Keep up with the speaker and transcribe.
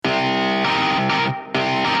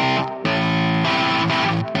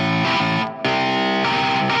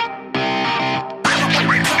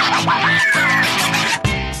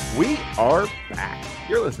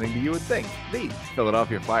listening to You Would Think, the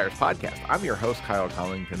Philadelphia Flyers podcast. I'm your host, Kyle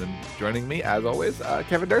Collington, and joining me, as always,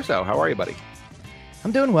 Kevin Durso. How are you, buddy?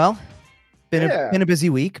 I'm doing well. Been a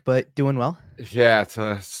busy week, but doing well. Yeah, it's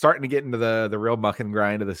starting to get into the real muck and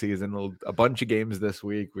grind of the season. A bunch of games this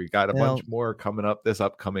week. We got a bunch more coming up this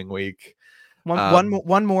upcoming week.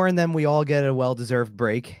 One more, and then we all get a well-deserved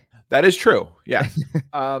break. That is true. Yeah.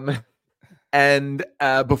 And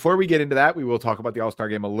before we get into that, we will talk about the All-Star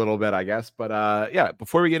game a little bit, I guess. But yeah,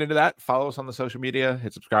 before we get into that, follow us on the social media,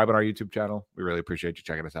 hit subscribe on our YouTube channel. We really appreciate you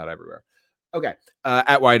checking us out everywhere. Okay.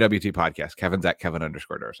 At YWT podcast, Kevin's at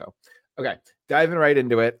Kevin_Durso. Okay. Diving right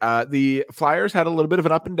into it. The Flyers had a little bit of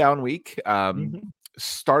an up and down week.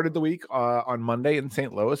 Started the week on Monday in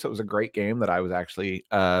St. Louis. It was a great game that I was actually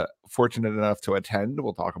fortunate enough to attend.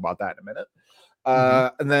 We'll talk about that in a minute.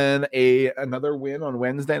 And then another win on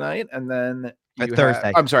Wednesday night, and then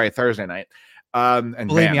Thursday night. And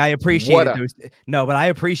believe me, I appreciated those. No, but I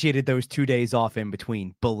appreciated those 2 days off in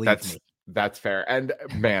between. Believe me, that's fair. And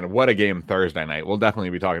man, what a game Thursday night. We'll definitely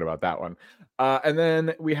be talking about that one. And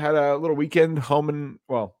then we had a little weekend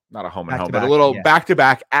not a home and home, but a little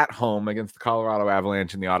back-to-back at home against the Colorado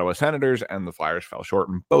Avalanche and the Ottawa Senators, and the Flyers fell short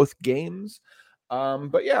in both games.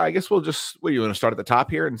 But yeah, I guess you want to start at the top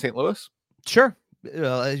here in St. Louis? Sure,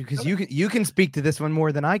 because you can speak to this one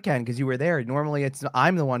more than I can because you were there. Normally,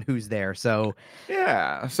 I'm the one who's there. So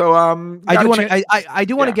yeah. So I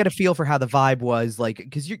do want to get a feel for how the vibe was like,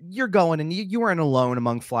 because you're going and you weren't alone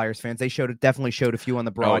among Flyers fans. They definitely showed a few on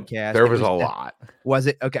the broadcast. There was a lot. Was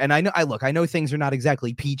it okay? And I know things are not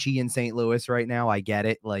exactly peachy in St. Louis right now. I get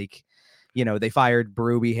it. Like, they fired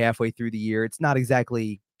Berube halfway through the year. It's not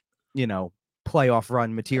exactly, playoff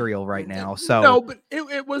run material right now. So no, but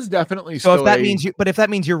it was definitely so. If that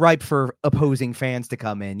means you're ripe for opposing fans to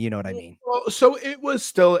come in, you know what I mean. Well, so it was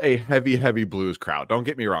still a heavy Blues crowd. Don't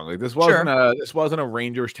get me wrong. Like this wasn't a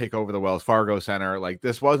Rangers take over the Wells Fargo Center. Like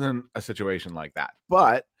this wasn't a situation like that.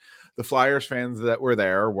 But the Flyers fans that were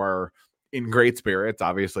there were in great spirits,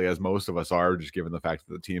 obviously, as most of us are, just given the fact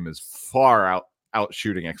that the team is far out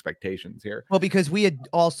shooting expectations here. Well, because we had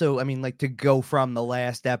also, to go from the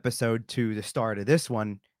last episode to the start of this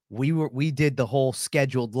one, we did the whole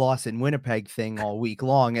scheduled loss in Winnipeg thing all week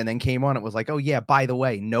long, and then came on. It was like, oh yeah, by the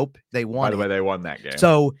way, nope, they won. By the way, they won that game.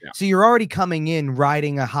 So you're already coming in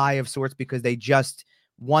riding a high of sorts because they just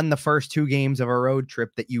won the first 2 games of a road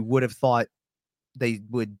trip that you would have thought they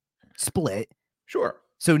would split. Sure.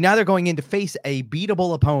 So now they're going in to face a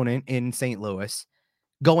beatable opponent in St. Louis,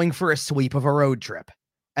 going for a sweep of a road trip.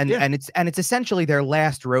 And it's essentially their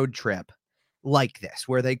last road trip like this,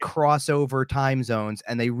 where they cross over time zones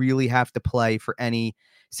and they really have to play for any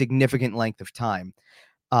significant length of time.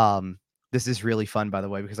 This is really fun, by the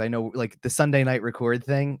way, because I know like the Sunday night record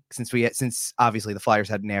thing, since obviously the Flyers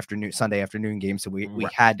had an Sunday afternoon game. So we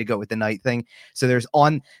had to go with the night thing. So there's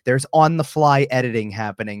on the fly editing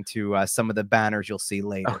happening to some of the banners you'll see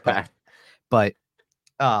later. Okay. But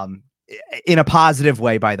in a positive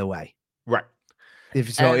way, by the way. Right.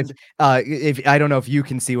 If I don't know if you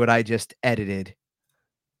can see what I just edited.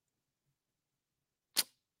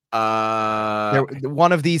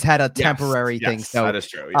 One of these had a temporary thing. So that is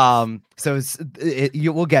true. Yes. So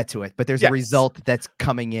we'll get to it, but there's a result that's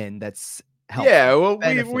coming in that's helpful. Yeah, well,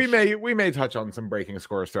 we may touch on some breaking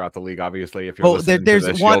scores throughout the league. Obviously, if you're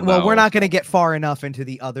there's one. Well, we're not going to get far enough into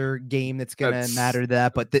the other game that's going to matter to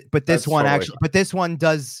that. But this one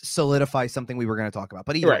does solidify something we were going to talk about.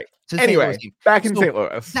 But right. Anyway, back in St.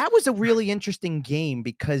 Louis, that was a really interesting game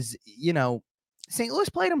because St. Louis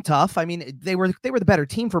played them tough. I mean, they were the better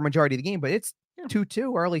team for a majority of the game, but it's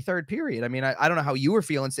 2-2 early third period. I mean, I don't know how you were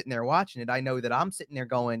feeling sitting there watching it. I know that I'm sitting there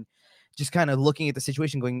going, just kind of looking at the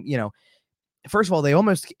situation, going, first of all,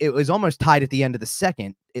 it was almost tied at the end of the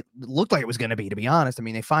second. It looked like it was going to be honest. I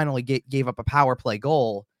mean, they finally gave up a power play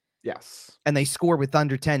goal. Yes. And they score with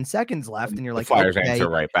under 10 seconds left. And you're like, Flyers answer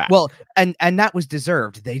right back. Well, and that was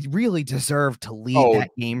deserved. They really deserved to lead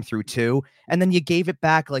that game through 2. And then you gave it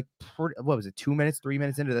back what was it, 2 minutes, 3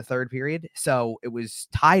 minutes into the third period. So it was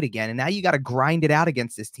tied again. And now you got to grind it out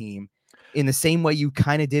against this team in the same way you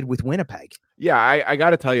kind of did with Winnipeg. Yeah, I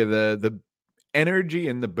got to tell you, the energy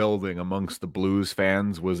in the building amongst the Blues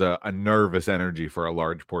fans was a nervous energy for a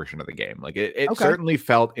large portion of the game. Like it certainly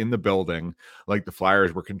felt in the building like the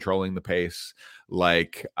Flyers were controlling the pace.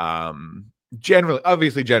 Like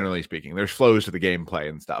generally speaking, there's flows to the gameplay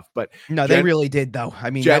and stuff, but no, they really did though.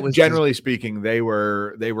 I mean, generally speaking, they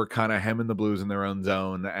were kind of hemming the Blues in their own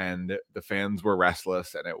zone, and the fans were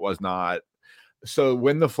restless, and it was not. So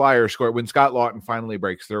when the Flyers scored, when Scott Lawton finally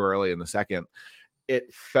breaks through early in the second,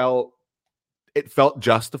 it felt it felt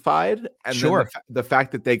justified. And Sure. then the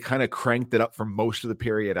fact that they kind of cranked it up for most of the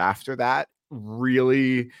period after that,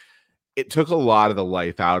 really, it took a lot of the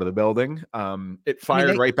life out of the building. It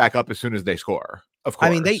fired right back up as soon as they score. Of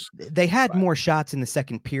course. I mean, they had more shots in the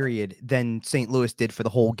second period than St. Louis did for the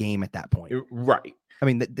whole game at that point. Right. I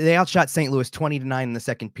mean, they outshot St. Louis 20-9 in the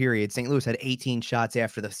second period. St. Louis had 18 shots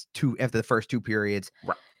after the first 2 periods.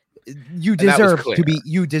 Right. You deserve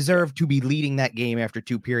to be leading that game after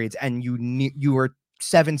 2 periods, and you were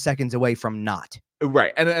 7 seconds away from not.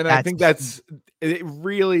 Right. And I think it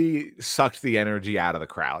really sucked the energy out of the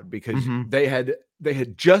crowd, because they had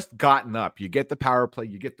just gotten up. You get the power play,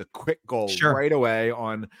 you get the quick goal right away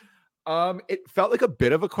on it felt like a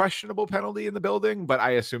bit of a questionable penalty in the building, but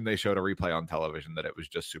I assume they showed a replay on television that it was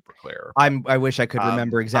just super clear. I wish I could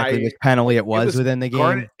remember exactly which penalty it was within the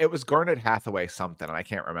game. It was Garnet Hathaway something, and I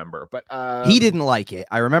can't remember, but he didn't like it.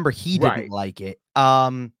 I remember he didn't like it.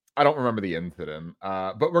 I don't remember the incident,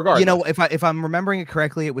 but regardless, if I'm remembering it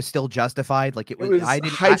correctly, it was still justified. Like it was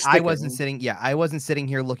I wasn't sitting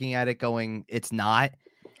here looking at it going, it's not.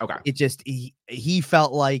 Okay. It just he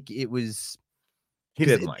felt like it was. He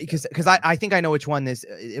didn't like because I think I know which one this.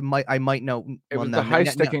 I might know. It was the high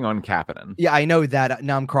sticking on Kapanen. Yeah, I know that.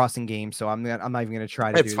 Now I'm crossing games, so I'm not even going to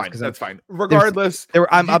try to. It's fine. That's fine. Regardless,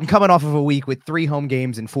 I'm coming off of a week with 3 home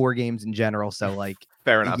games and 4 games in general, so like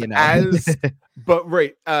fair enough. In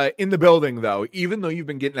the building though, even though you've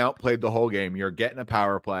been getting outplayed the whole game, you're getting a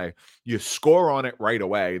power play. You score on it right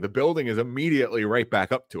away. The building is immediately right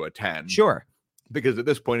back up to a 10. Sure. Because at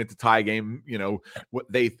this point it's a tie game,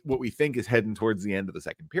 what we think is heading towards the end of the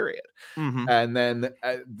second period. And then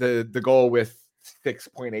the goal with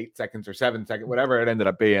 6.8 seconds or 7 seconds, whatever it ended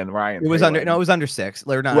up being, Ryan. It was under 6.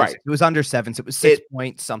 Right. It was under 7. So it was 6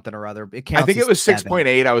 point something or other. It counts. I think it was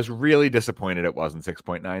 6.8. I was really disappointed it wasn't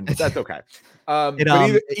 6.9, but that's okay.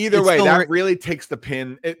 Either way, that really takes the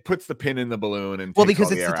pin. It puts the pin in the balloon, and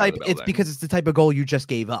because it's the type of goal you just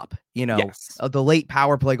gave up. Yes. The late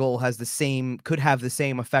power play goal could have the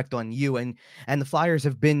same effect on you, and the Flyers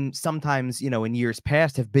have been sometimes, in years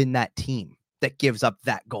past, have been that team that gives up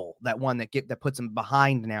that goal, that one that puts them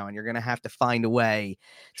behind now, and you're going to have to find a way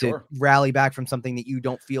to rally back from something that you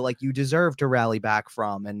don't feel like you deserve to rally back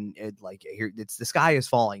from. And it's the sky is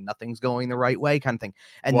falling, nothing's going the right way kind of thing.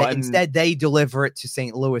 And instead they deliver it to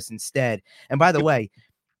St. Louis instead. And by the way,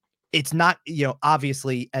 it's not,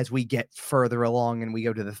 obviously as we get further along and we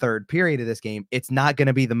go to the third period of this game, it's not going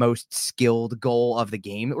to be the most skilled goal of the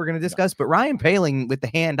game that we're going to discuss, but Ryan Poehling with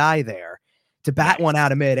the hand-eye there, to bat one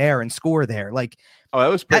out of midair and score there. Like, that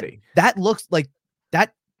was pretty.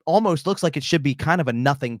 That almost looks like it should be kind of a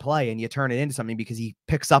nothing play, and you turn it into something because he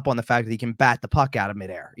picks up on the fact that he can bat the puck out of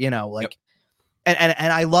midair, and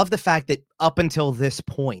I love the fact that up until this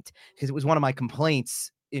point, because it was one of my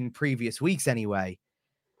complaints in previous weeks anyway,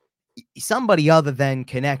 somebody other than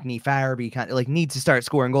Konechny, Farabee kind of needs to start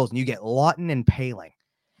scoring goals, and you get Lawton and Poehling.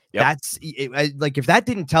 Yep. That's if that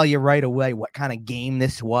didn't tell you right away what kind of game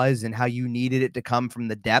this was and how you needed it to come from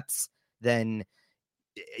the depths, then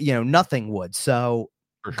nothing would. So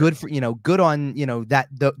good for good on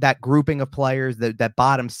that grouping of players, that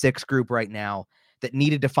bottom 6 group right now that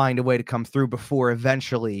needed to find a way to come through before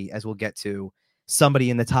eventually, as we'll get to, somebody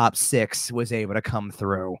in the top 6 was able to come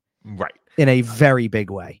through in a very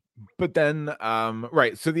big way. But then,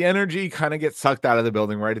 so the energy kind of gets sucked out of the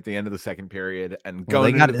building right at the end of the second period, and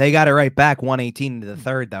they got it right back 118 into the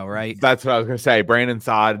third, though, right? That's what I was gonna say. Brandon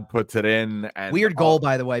Saad puts it in, and weird goal,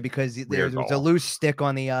 by the way, because there was a loose stick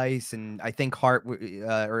on the ice, and I think Hart,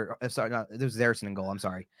 there was Zerson in goal. I'm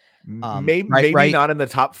sorry. Maybe not in the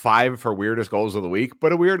top 5 for weirdest goals of the week,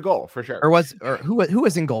 but a weird goal for sure. Who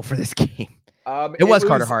was in goal for this game? It was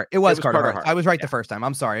Carter Hart. It was Carter Hart. I was right the first time.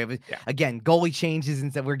 I'm sorry. It was, again, goalie changes,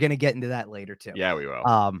 and we're going to get into that later too. Yeah, we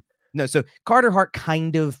will. No, so Carter Hart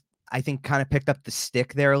kind of picked up the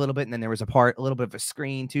stick there a little bit, and then there was a little bit of a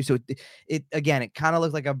screen too. So it kind of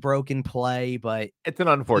looked like a broken play, but it's an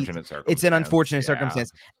unfortunate circumstance. It's an unfortunate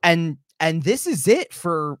circumstance, and this is it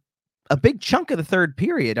for a big chunk of the third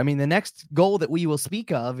period. I mean, the next goal that we will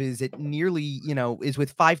speak of is it nearly, is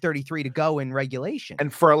with 5:33 to go in regulation.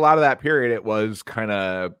 And for a lot of that period, it was kind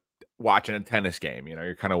of watching a tennis game.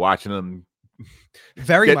 You're kind of watching them.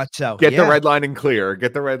 Very much so. Get the red line and clear.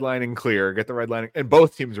 Get the red line and clear. Get the red line. And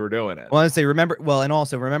both teams were doing it. Well, I say remember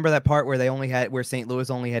that part where St. Louis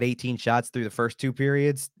only had 18 shots through the first 2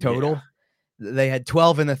 periods total. Yeah. They had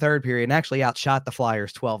 12 in the third period and actually outshot the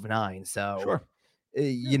Flyers 12-9. So sure.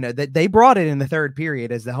 That they brought it in the third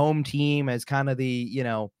period as the home team, as kind of the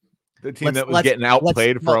team that was getting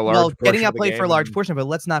outplayed for a large portion. Getting outplayed for a large portion, but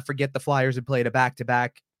let's not forget the Flyers had played a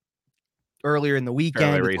back-to-back earlier in the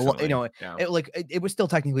weekend. Fairly recently, it was still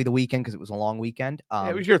technically the weekend because it was a long weekend.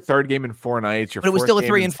 It was your third game in 4 nights. Your but it was fourth still a game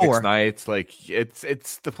 3 in and 6 4 nights. Like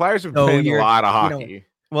it's the Flyers have So played a lot of you know, hockey.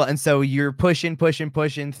 well, and so you're pushing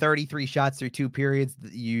 33 shots through 2 periods.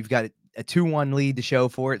 You've got a 2-1 lead to show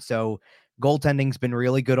for it. So goaltending's been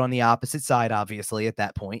really good on the opposite side, obviously, at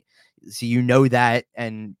that point. So you know that,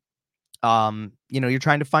 and you're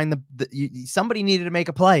trying to find somebody needed to make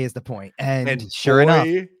a play is the point. And sure enough,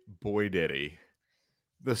 boy did he.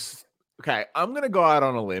 Okay, I'm gonna go out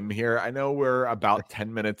on a limb here. I know we're about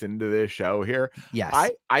 10 minutes into this show here.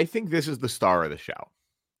 Yes. I think this is the star of the show.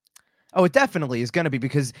 Oh, it definitely is going to be,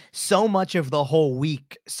 because so much of the whole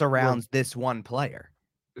week surrounds this one player.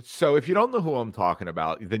 So if you don't know who I'm talking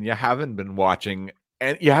about, then you haven't been watching,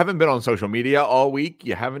 and you haven't been on social media all week.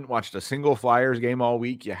 You haven't watched a single Flyers game all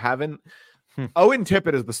week. You haven't. Owen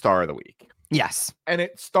Tippett is the star of the week. Yes. And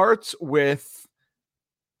it starts with,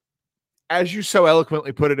 as you so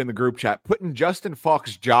eloquently put it in the group chat, putting Justin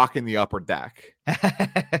Falk's jock in the upper deck.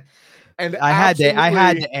 And I had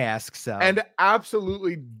to ask. So, and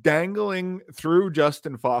absolutely dangling through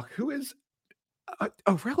Justin Falk, who is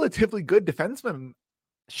a relatively good defenseman.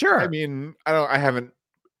 Sure. I mean, I haven't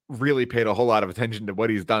really paid a whole lot of attention to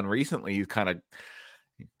what he's done recently. He's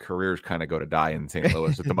careers kind of go to die in St.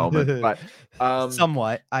 Louis at the moment, but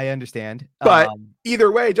somewhat, I understand. But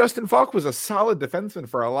either way, Justin Falk was a solid defenseman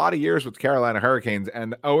for a lot of years with Carolina Hurricanes,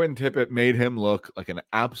 and Owen Tippett made him look like an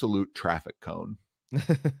absolute traffic cone.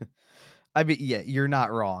 I mean, yeah, you're not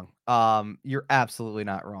wrong. You're absolutely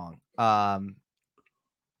not wrong.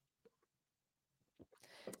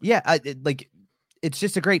 It's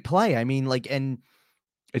just a great play. I mean, and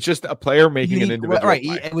it's just a player making an individual right.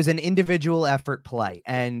 play. It was an individual effort play,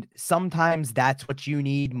 and sometimes that's what you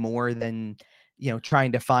need more than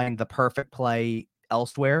trying to find the perfect play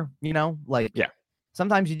elsewhere.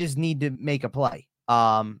 Sometimes you just need to make a play.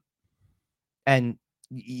 And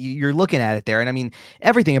you're looking at it there, and I mean,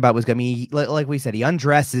 everything about was gonna be like we said. He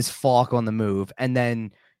undresses Falk on the move, and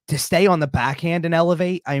then to stay on the backhand and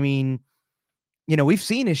elevate. I mean, we've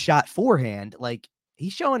seen his shot forehand. Like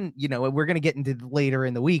he's showing. We're gonna get into later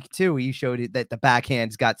in the week too. He showed it that the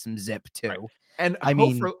backhand's got some zip too. Right. And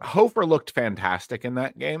Hofer looked fantastic in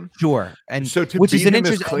that game. Sure, and so to beat him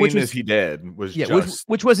as clean as he did was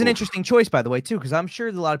which was an interesting choice, by the way, too, because I'm sure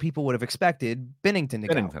a lot of people would have expected Binnington to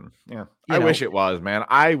go. Yeah, I wish it was, man.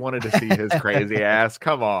 I wanted to see his crazy ass.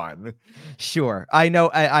 Come on. Sure, I know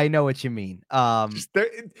what you mean.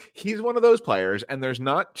 He's one of those players, and there's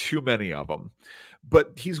not too many of them,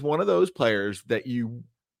 but he's one of those players that you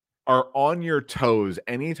are on your toes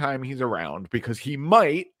anytime he's around, because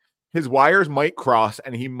his wires might cross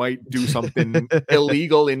and he might do something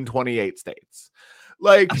illegal in 28 states.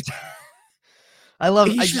 Like, I love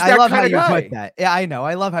how you put that. Yeah, I know.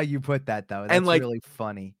 I love how you put that, though. That's really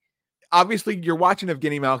funny. Obviously, you're watching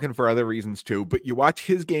Evgeny Malkin for other reasons too, but you watch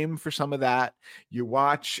his game for some of that. You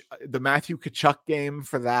watch the Matthew Tkachuk game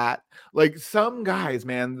for that. Like, some guys,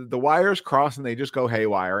 man, the wires cross and they just go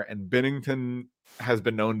haywire, and Binnington has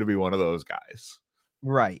been known to be one of those guys.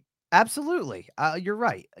 Right. Absolutely. You're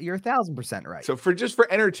right. You're 1,000% right. So for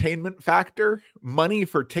entertainment factor, money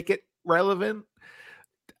for ticket relevant,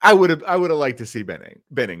 I would have liked to see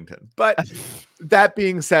Binnington. But that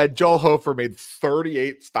being said, Joel Hofer made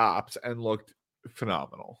 38 stops and looked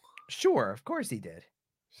phenomenal. Sure, of course he did.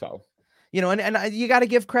 So, and you got to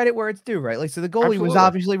give credit where it's due, right? Like, so the goalie was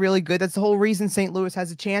obviously really good. That's the whole reason St. Louis has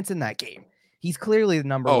a chance in that game. He's clearly the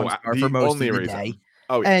number one star for most of the day.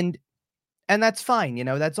 Oh, yeah. And that's fine.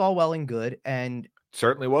 That's all well and good. And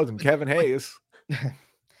certainly wasn't Kevin Hayes.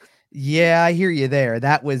 Yeah, I hear you there.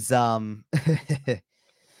 That was,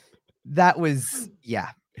 yeah.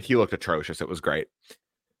 He looked atrocious. It was great.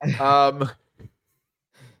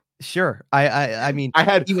 Sure. I mean, I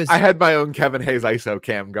had my own Kevin Hayes ISO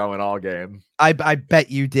cam going all game. I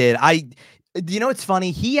bet you did. It's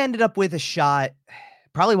funny. He ended up with a shot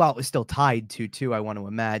probably while it was still tied 2-2, I want to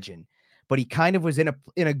imagine, but he kind of was in a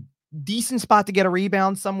decent spot to get a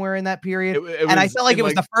rebound somewhere in that period. And I felt like it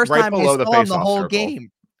was the first time I saw him the whole game.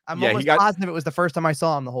 I'm almost positive it was the first time I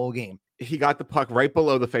saw him the whole game. He got the puck right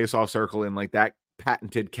below the face-off circle in like that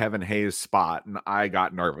patented Kevin Hayes spot, and I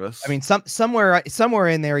got nervous. I mean, somewhere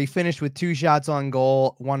in there, he finished with 2 shots on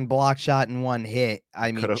goal, 1 block shot, and 1 hit.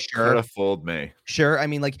 I mean, could have fooled me. Sure. I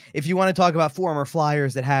mean, like, if you want to talk about former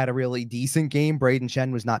Flyers that had a really decent game, Braden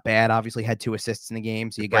Shen was not bad. Obviously, had 2 assists in the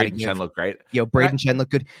game, so you got to give. Braden Shen looked great. Braden Shen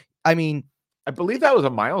looked good. I mean, I believe that was a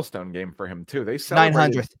milestone game for him too. They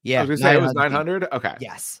celebrated 900th. I Yeah. was gonna say it was 900th. 900. Okay.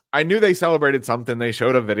 Yes. I knew they celebrated something. They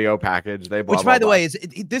showed a video package. They blah, Which, blah, by the blah. way,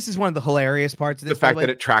 this is one of the hilarious parts of The this. By fact the way.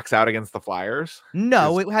 that it tracks out against the Flyers.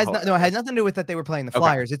 No, it has hilarious. no, it had nothing to do with that they were playing the Okay.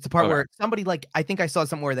 Flyers. It's the part Okay. where somebody, like, I think I saw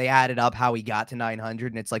somewhere where they added up how he got to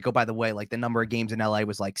 900, and it's like, oh, by the way, like the number of games in LA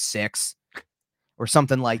was like 6 or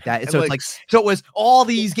something like that. And so it's like, so it was all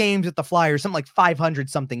these games at the Flyers, something like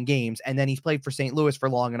 500 something games, and then he's played for St. Louis for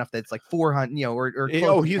long enough that it's like 400, or close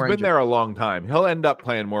to he's 400. been there a long time. He'll end up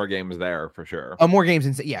playing more games there for sure. Oh, more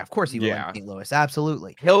games yeah, of course he will in St. Louis,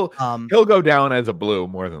 absolutely. He'll go down as a Blue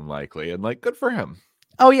more than likely, and like good for him.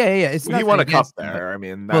 Oh yeah. It's he won a cup there. I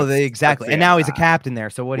mean, exactly. And now he's a captain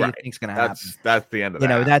there. So what do you think's going to happen? That's the end of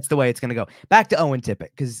that. That's the way it's going to go. Back to Owen Tippett,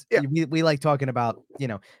 because we like talking about,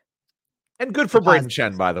 and good for Braden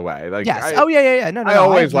Shen, by the way. Like, yes. No. I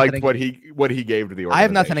always liked what he gave to the organization. I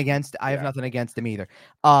have nothing against him either.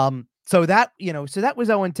 So that was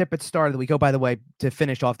Owen Tippett's start of the week. Oh, by the way, to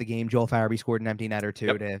finish off the game, Joel Farabee scored an empty net or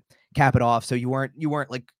two to cap it off. So you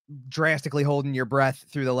weren't like drastically holding your breath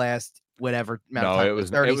through the last whatever amount of time. It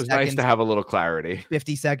was nice to have a little clarity.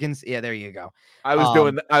 50 seconds. Yeah, there you go. I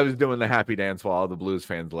was doing the happy dance while all the Blues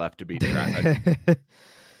fans left to beat traffic.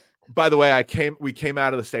 By the way, we came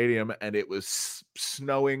out of the stadium and it was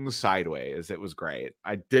snowing sideways. It was great.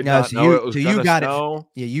 I did not know it was going to snow.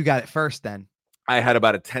 You got it first then. I had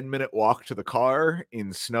about a 10-minute walk to the car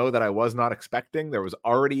in snow that I was not expecting. There was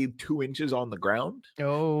already 2 inches on the ground.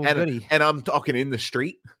 Oh, goody. And I'm talking in the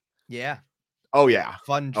street. Yeah. Oh, yeah.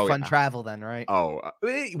 Fun travel then, right? Oh,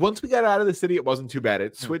 once we got out of the city, it wasn't too bad.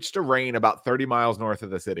 It switched to rain about 30 miles north of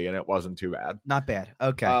the city, and it wasn't too bad. Not bad.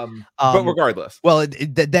 Okay. But regardless. Well,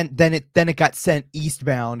 then it got sent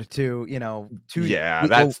eastbound to,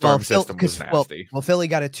 that storm system was nasty. Well, Philly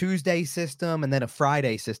got a Tuesday system and then a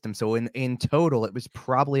Friday system. So in total, it was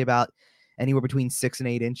probably about anywhere between 6 and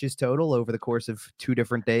 8 inches total over the course of 2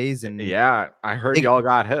 different days. And yeah, I heard y'all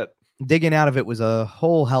got hit. Digging out of it was a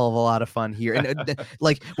whole hell of a lot of fun here. And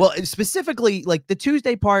specifically, like the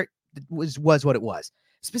Tuesday part was what it was.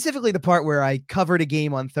 Specifically the part where I covered a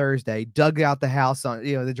game on Thursday, dug out the house on,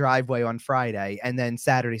 the driveway on Friday, and then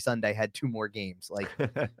Saturday, Sunday had 2 more games.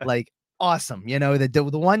 Like awesome. The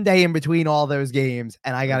one day in between all those games,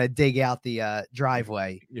 and I got to dig out the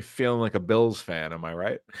driveway. You're feeling like a Bills fan, am I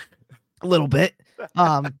right? A little bit.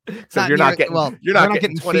 So you're not getting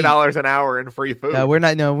 $20 an hour in free food. We're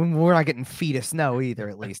not getting feet of snow either,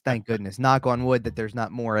 at least. Thank goodness. Knock on wood that there's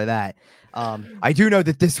not more of that. I do know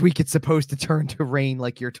that this week it's supposed to turn to rain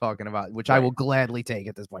like you're talking about, which I will gladly take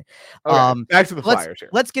at this point. Okay, back to the Flyers here.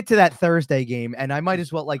 Let's get to that Thursday game. And I might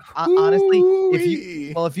as well, honestly,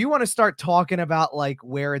 if you want to start talking about like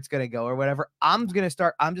where it's going to go or whatever, I'm just going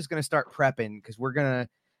to start prepping because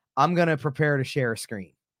I'm going to prepare to share a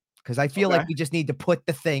screen. Because I feel like we just need to put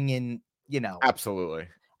the thing in, Absolutely.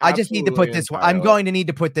 I just need to put this one. I'm going to need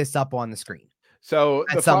to put this up on the screen. So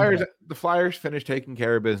the Flyers finished taking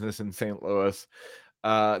care of business in St. Louis.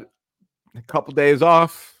 A couple days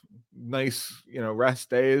off, nice,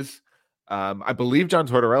 rest days. I believe John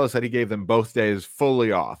Tortorella said he gave them both days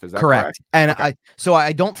fully off. Is that correct? And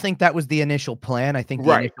I don't think that was the initial plan. I think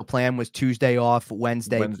the initial plan was Tuesday off,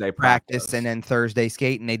 Wednesday practice, and then Thursday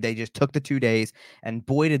skate. And they just took the 2 days, and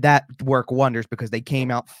boy, did that work wonders because they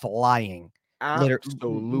came out flying.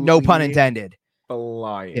 Absolutely. No pun intended.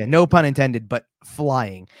 Flying. Yeah, no pun intended, but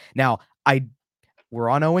flying. Now, we're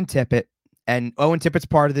on Owen Tippett, and Owen Tippett's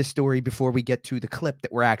part of this story before we get to the clip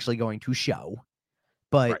that we're actually going to show.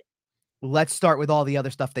 But let's start with all the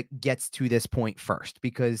other stuff that gets to this point first,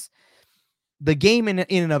 because the game in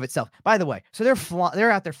and of itself, by the way, so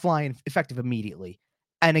they're out there flying effective immediately.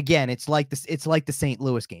 And again, it's like the St.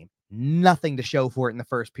 Louis game. Nothing to show for it in the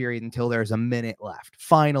first period until there's a minute left.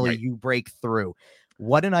 Finally, you break through.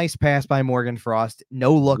 What a nice pass by Morgan Frost.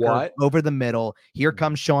 No looker over the middle. Here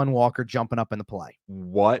comes Sean Walker jumping up in the play.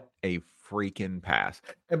 What a freaking pass.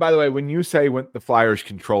 And by the way, when you say when the Flyers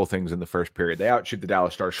control things in the first period, they outshoot the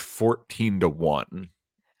Dallas Stars 14-1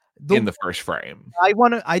 in the first frame.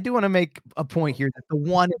 I do want to make a point here that the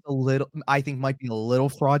one is I think might be a little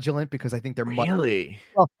fraudulent, because I think there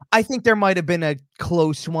I think there might have been a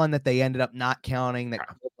close one that they ended up not counting.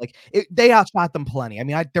 They outshot them plenty. I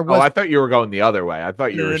mean, I thought you were going the other way. I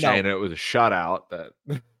thought you were saying it was a shutout.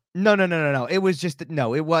 No. It was just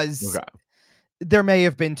it was. Okay. There may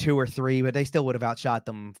have been 2 or 3, but they still would have outshot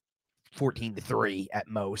them 14-3 at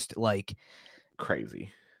most. Like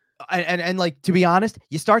crazy. And to be honest,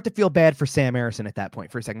 you start to feel bad for Sam Ersson at that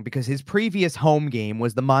point for a second, because his previous home game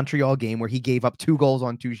was the Montreal game where he gave up 2 goals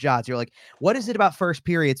on 2 shots. You're like, what is it about first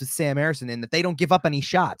periods with Sam Ersson in that they don't give up any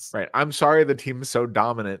shots? Right. I'm sorry the team is so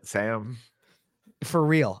dominant, Sam. For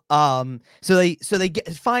real. So they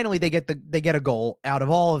get a goal out of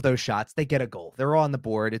all of those shots. They get a goal. They're on the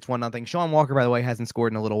board. It's 1-0. Sean Walker, by the way, hasn't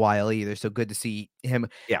scored in a little while either. So good to see him.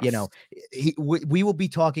 Yes. You know, we will be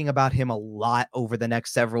talking about him a lot over the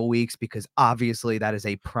next several weeks because obviously that is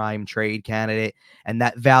a prime trade candidate, and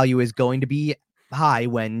that value is going to be high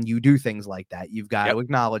when you do things like that. You've got to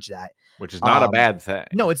acknowledge that. Which is not a bad thing.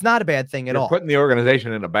 No, it's not a bad thing at all. You're putting the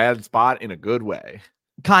organization in a bad spot in a good way.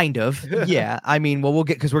 Kind of. Yeah. I mean, well,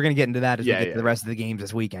 because we're going to get into that as we get to the rest of the games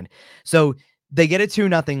this weekend. So they get a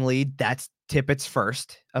 2-0 lead. That's Tippett's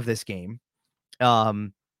first of this game.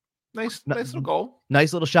 Nice little goal.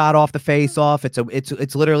 Nice little shot off the face-off.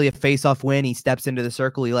 It's literally a face-off win. He steps into the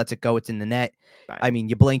circle. He lets it go. It's in the net. Nice. I mean,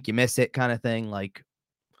 you blink, you miss it kind of thing. Like,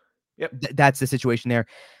 that's the situation there.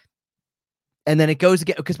 And then it goes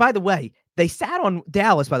again. Because, by the way, they sat on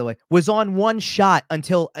Dallas, by the way, was on one shot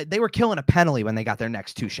until they were killing a penalty when they got their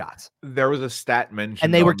next two shots. There was a stat mentioned.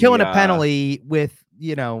 And they were killing a penalty with,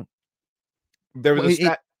 There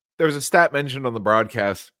was a stat mentioned on the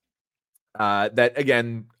broadcast that,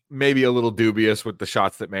 again, maybe a little dubious with the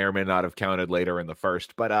shots that may or may not have counted later in the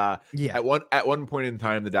first. But at one point in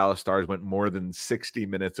time, the Dallas Stars went more than 60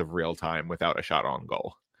 minutes of real time without a shot on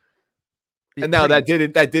goal. And now that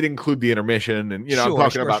did include the intermission, and I'm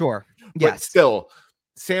talking about. But still,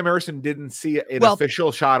 Sam Ersson didn't see an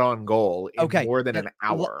official shot on goal in more than an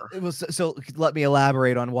hour. So let me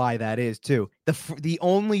elaborate on why that is too. The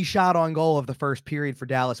only shot on goal of the first period for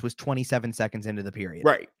Dallas was 27 seconds into the period.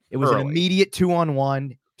 Right, it was an immediate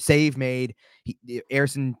 2-on-1 save made.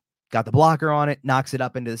 Ersson got the blocker on it, knocks it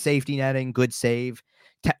up into the safety netting. Good save.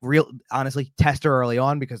 Honestly, tester early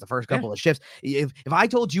on because the first couple of shifts. If I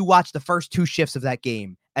told you watch the first two shifts of that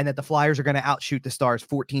game and that the Flyers are going to outshoot the Stars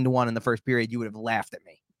 14-1 in the first period, you would have laughed at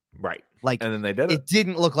me. Right. Like, and then they did it. It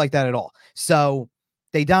didn't look like that at all. So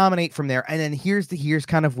they dominate from there. And then here's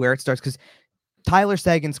kind of where it starts because Tyler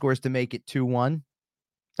Seguin scores to make it 2-1.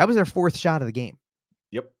 That was their fourth shot of the game.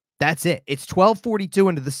 Yep. That's it. It's 12:42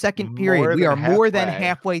 into the second period. We are more than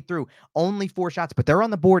halfway through. Only 4 shots, but they're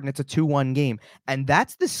on the board, and it's a 2-1 game. And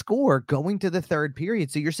that's the score going to the third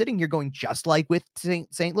period. So you're sitting here going, just like with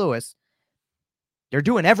St. Louis, they're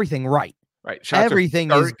doing everything right. Right.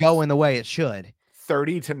 Everything is going the way it should.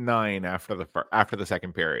 30-9 after the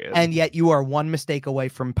second period. And yet you are one mistake away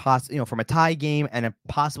from from a tie game and a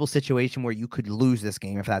possible situation where you could lose this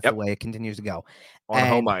game if that's the way it continues to go. On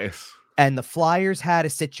home ice. And the Flyers had a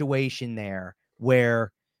situation there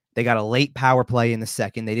where they got a late power play in the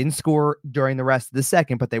second. They didn't score during the rest of the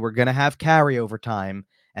second, but they were going to have carryover time.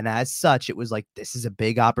 And as such, it was like, this is a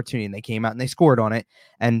big opportunity. And they came out and they scored on it.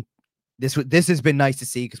 And this has been nice to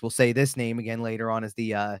see because we'll say this name again later on as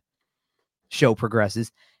the show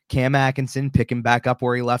progresses. Cam Atkinson picking back up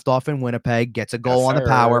where he left off in Winnipeg, gets a goal on the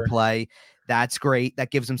power play. That's great.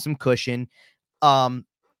 That gives him some cushion.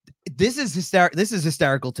 This is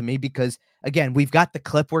hysterical to me because, again, we've got the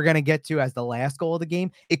clip we're going to get to as the last goal of the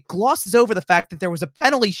game. It glosses over the fact that there was a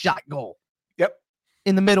penalty shot goal. Yep.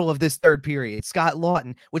 In the middle of this third period. Scott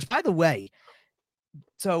Lawton, which, by the way,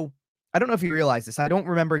 so I don't know if you realize this. I don't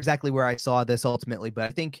remember exactly where I saw this ultimately, but I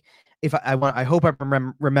think I hope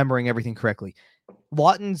I'm remembering everything correctly.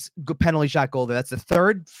 Lawton's penalty shot goal, that's the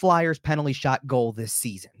third Flyers penalty shot goal this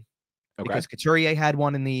season. Okay. Because Couturier had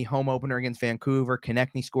one in the home opener against Vancouver.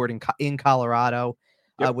 Konechny scored in Colorado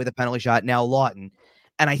with a penalty shot. Now Lawton.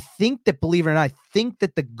 And I think that, believe it or not, I think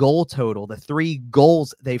that the goal total, the 3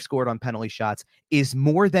 goals they've scored on penalty shots, is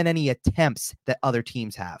more than any attempts that other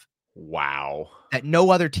teams have. Wow. That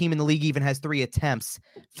no other team in the league even has 3 attempts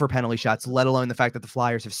for penalty shots, let alone the fact that the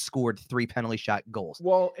Flyers have scored 3 penalty shot goals.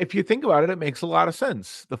 Well, if you think about it, it makes a lot of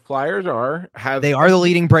sense. The Flyers are the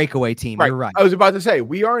leading breakaway team. Right. You're right. I was about to say,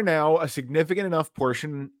 we are now a significant enough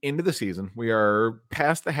portion into the season. We are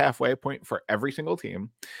past the halfway point for every single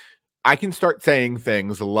team. I can start saying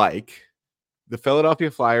things like the Philadelphia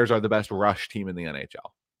Flyers are the best rush team in the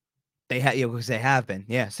NHL. They have been,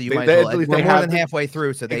 yeah. So you might as well. We're more than halfway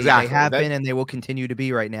through, so they have been, and they will continue to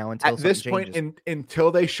be right now until at this point.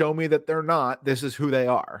 Until they show me that they're not, this is who they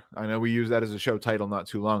are. I know we used that as a show title not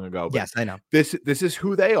too long ago. But yes, I know. This is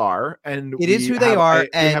who they are, and it is who they are.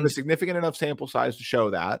 And we have a significant enough sample size to show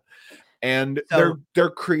that. And they're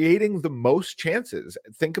creating the most chances.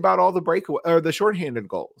 Think about all the breakaway or the shorthanded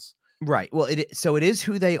goals. Right. Well, it is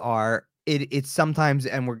who they are. It's sometimes,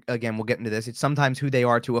 and we'll get into this. It's sometimes who they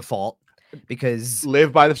are to a fault, because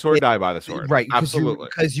live by the sword, die by the sword. Right. Absolutely.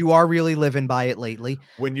 Because you are really living by it lately.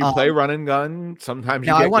 When you play run and gun, sometimes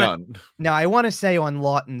you get gunned. Now, I want to say on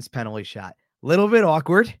Lawton's penalty shot, a little bit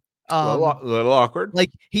awkward. Little awkward.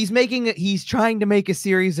 Like he's trying to make a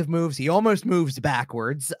series of moves. He almost moves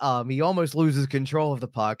backwards. He almost loses control of the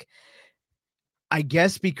puck. I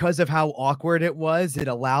guess because of how awkward it was, it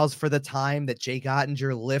allows for the time that Jake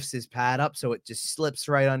Ottinger lifts his pad up so it just slips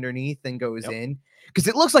right underneath and goes in. Because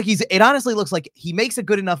it honestly looks like he makes a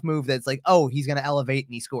good enough move that it's like, oh, he's going to elevate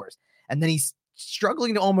and he scores. And then he's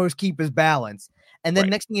struggling to almost keep his balance. And then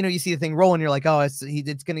next thing you know, you see the thing rolling. You're like, oh, he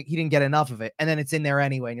didn't get enough of it. And then it's in there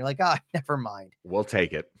anyway. And you're like, oh, never mind. We'll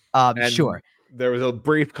take it. Sure. There was a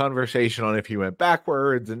brief conversation on if he went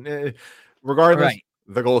backwards, and regardless,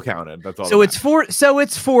 the goal counted. That's all. So it's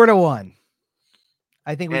 4-1.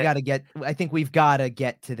 I think we've got to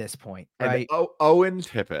get to this point, right? Owen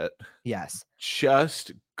Tippett, yes,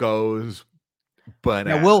 just goes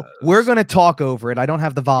bananas. Now we're going to talk over it. I don't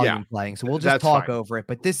have the volume playing, so we'll just talk over it.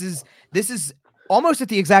 But this is almost at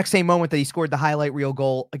the exact same moment that he scored the highlight reel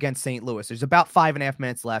goal against St. Louis. There's about 5.5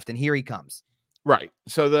 minutes left, and here he comes. Right.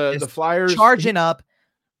 So the Flyers charging up,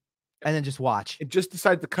 and then just watch. It just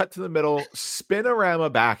decides to cut to the middle, spin-a-rama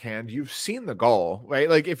backhand. You've seen the goal, right?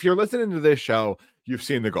 Like if you're listening to this show, you've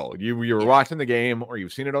seen the goal. You were watching the game, or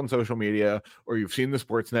you've seen it on social media, or you've seen the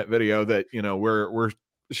Sportsnet video that we're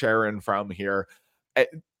sharing from here.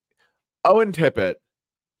 Owen Tippett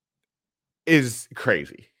is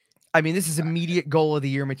crazy. I mean, this is immediate goal of the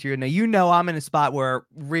year material. Now, I'm in a spot where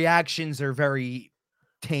reactions are very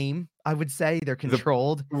tame, I would say. They're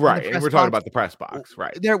controlled. Right. And we're talking about the press box,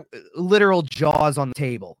 right? They're literal jaws on the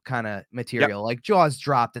table kind of material. Like jaws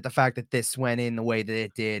dropped at the fact that this went in the way that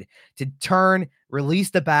it did, to turn,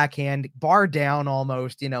 release the backhand, bar down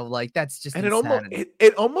almost, like that's just insanity.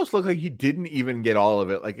 It almost looked like he didn't even get all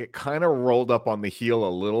of it. Like it kind of rolled up on the heel a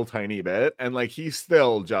little tiny bit, and like he's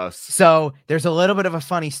still just. So there's a little bit of a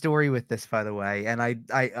funny story with this, by the way. And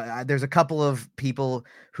I there's a couple of people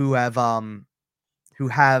who have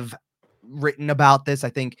written about this. I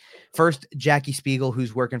think first Jackie Spiegel,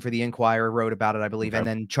 who's working for the Inquirer, wrote about it, I believe. Okay. And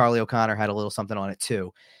then Charlie O'Connor had a little something on it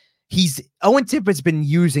too. Owen Tippett's been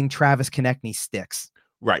using Travis Konechny's sticks.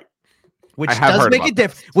 Right. Which does make a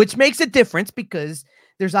difference, which makes a difference because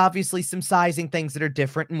there's obviously some sizing things that are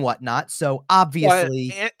different and whatnot. So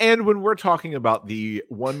obviously. And when we're talking about the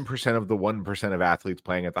 1% of the 1% of athletes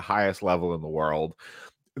playing at the highest level in the world,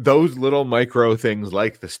 those little micro things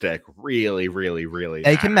like the stick really, really, really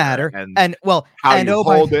they can matter. And how you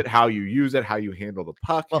hold it, how you use it, how you handle the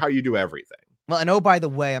puck, how you do everything. Well, and by the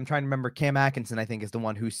way, I'm trying to remember, Cam Atkinson, I think, is the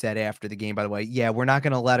one who said after the game, by the way, yeah, we're not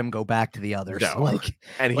going to let him go back to the others. No.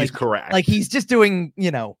 He's correct. Like he's just doing,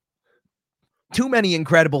 too many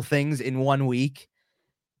incredible things in 1 week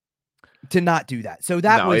to not do that. So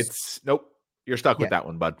nope. You're stuck with that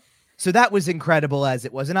one, bud. So that was incredible as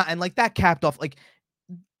it was. And like that capped off, like,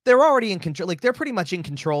 they're already in control. Like they're pretty much in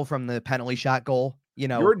control from the penalty shot goal.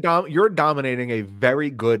 You're dominating a very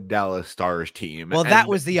good Dallas Stars team. Well, that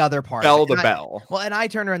was the other part. Bell to bell. Well, and I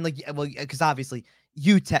turned around because obviously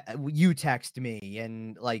you text me,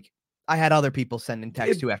 and like I had other people sending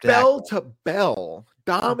text too after bell that. Bell to bell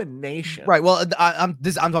domination. Right. Well, I'm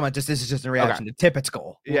talking about this is just a reaction to Tippett's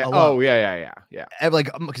goal. Yeah. Oh yeah. Like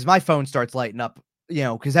because my phone starts lighting up.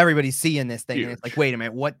 Because everybody's seeing this thing, and it's like, wait a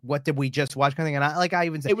minute, what did we just watch? Kind of thing, and I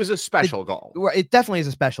even said it was a special goal. It definitely is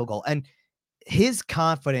a special goal, and his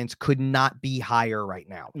confidence could not be higher right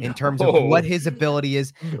now in terms of what his ability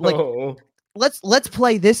is. Like, let's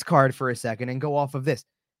play this card for a second and go off of this.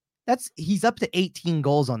 He's up to 18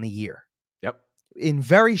 goals on the year. Yep. In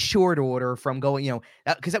very short order from going,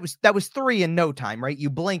 because that was 3 in no time, right? You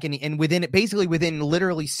blink and within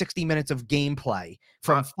literally 60 minutes of gameplay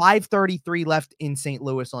from 5:33 left in St.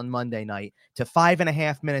 Louis on Monday night to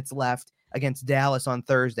 5.5 minutes left against Dallas on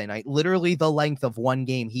Thursday night. Literally the length of one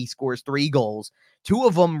game, he scores 3 goals, 2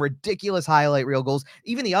 of them ridiculous highlight reel goals.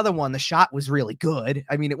 Even the other one, the shot was really good.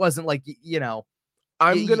 I mean, it wasn't like,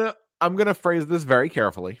 I'm gonna phrase this very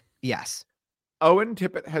carefully. Yes. Owen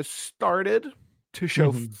Tippett has started to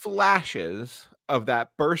show flashes of that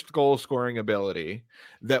burst goal scoring ability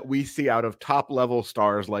that we see out of top level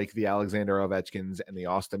stars like the Alexander Ovechkins and the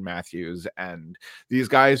Austin Matthews and these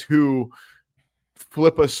guys who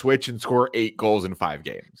flip a switch and score 8 goals in 5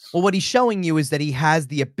 games. Well, what he's showing you is that he has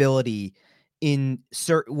the ability in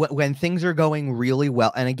when things are going really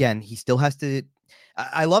well. And again, he still has to.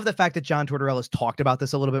 I love the fact that John Tortorella's talked about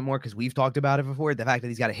this a little bit more because we've talked about it before. The fact that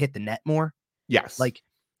he's got to hit the net more. Yes.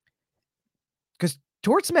 Because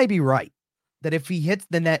Torts may be right that if he hits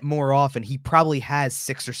the net more often, he probably has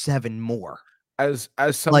 6 or 7 more. As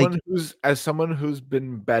Like, someone who's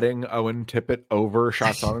been betting Owen Tippett over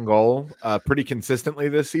shots on goal pretty consistently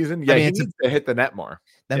this season, I yeah, mean, he needs to hit the net more.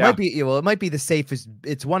 that Yeah, might be, well, it might be the safest.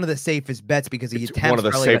 It's one of the safest bets because he it's one attempts of the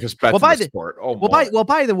probably safest bets in the sport. Oh my.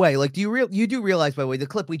 by the way, like, you do realize, by the way, the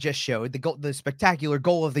clip we just showed, the spectacular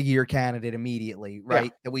goal of the year candidate immediately, Yeah.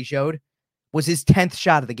 right, that we showed, was his 10th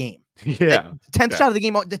shot of the game. Yeah. 10th shot of the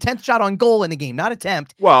game, the 10th shot on goal in the game, not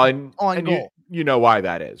attempt. Well, and on goal. you know why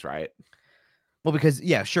that is, right? Well, because,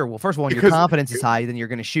 yeah, sure. Well, first of all, when your Because confidence is high, then you're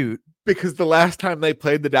going to shoot. because the last time they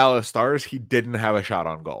played the Dallas Stars, he didn't have a shot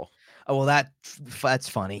on goal. Oh, well, that's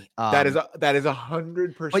funny. That is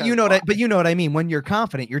 100%. But you know what I mean. When you're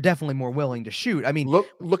confident, you're definitely more willing to shoot. I mean, look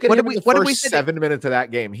at what him did in the what did we first say 7 minutes of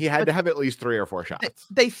that game. He had to have at least 3 or 4 shots.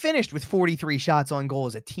 They finished with 43 shots on goal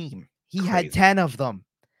as a team. He had Crazy. 10 of them.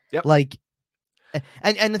 Yep. Like,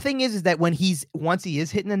 and the thing is that once he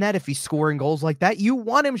is hitting the net, if he's scoring goals like that, you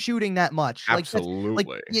want him shooting that much. Absolutely.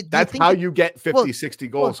 Like, that's how you get 50, 60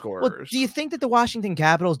 goal scorers. Well, do you think that the Washington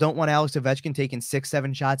Capitals don't want Alex Ovechkin taking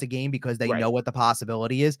 6-7 shots a game because they know what the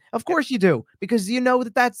possibility is? Of course you do, because you know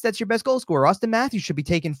that's your best goal scorer. Austin Matthews should be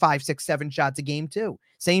taking 5, 6, 7 shots a game too.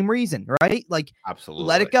 Same reason, right? Like, absolutely,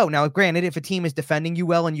 let it go. Now, granted, if a team is defending you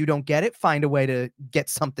well and you don't get it, find a way to get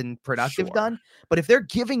something productive done. But if they're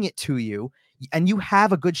giving it to you and you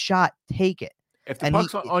have a good shot, take it. If the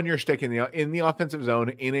puck's on your stick in the offensive zone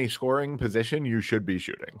in a scoring position, you should be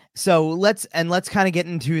shooting. So let's kind of get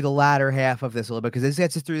into the latter half of this a little bit, because this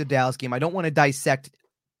gets us through the Dallas game. I don't want to dissect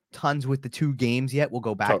tons with the 2 games yet. We'll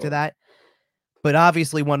go back to that. But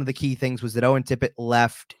obviously, one of the key things was that Owen Tippett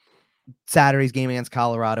left Saturday's game against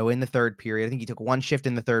Colorado in the 3rd period. I think he took 1 shift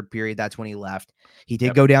in the 3rd period. That's when he left. He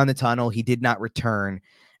did go down the tunnel. He did not return.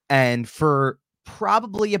 And for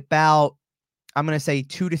probably about, I'm going to say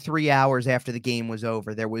 2 to 3 hours after the game was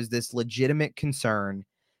over, there was this legitimate concern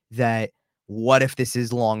that what if this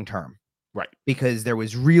is long-term? Right. Because there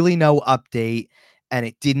was really no update and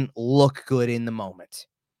it didn't look good in the moment.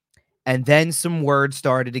 And then some word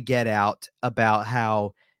started to get out about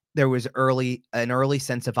how there was an early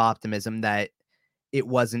sense of optimism that it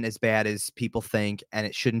wasn't as bad as people think and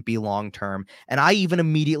it shouldn't be long-term. And I even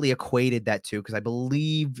immediately equated that too, because I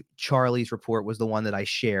believe Charlie's report was the one that I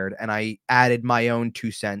shared, and I added my own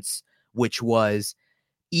 2 cents, which was,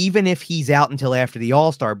 even if he's out until after the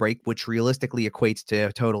All-Star break, which realistically equates to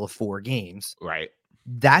a total of 4 games. Right.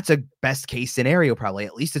 That's a best case scenario, probably.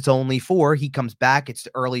 At least it's only 4. He comes back. It's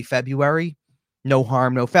early February. No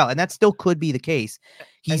harm, no foul. And that still could be the case.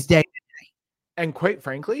 He's dead. And quite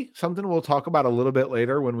frankly, something we'll talk about a little bit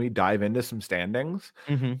later when we dive into some standings.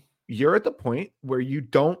 Mm-hmm. You're at the point where you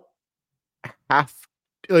don't have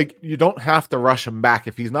to rush him back.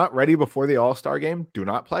 If he's not ready before the All-Star game, do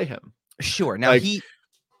not play him. Sure. Now you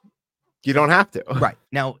don't have to. Right.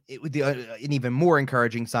 Now, an even more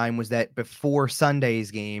encouraging sign was that before Sunday's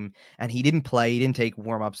game, and he didn't play, he didn't take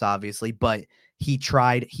warm-ups, obviously, but he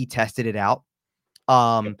tested it out.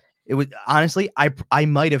 It was, honestly, I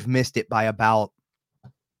might have missed it by about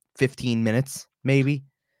 15 minutes, maybe,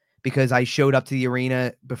 because I showed up to the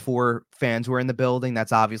arena before fans were in the building.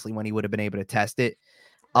 That's obviously when he would have been able to test it.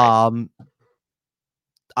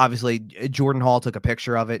 Obviously, Jordan Hall took a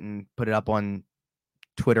picture of it and put it up on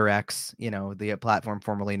Twitter X, the platform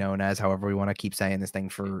formerly known as, however we want to keep saying this thing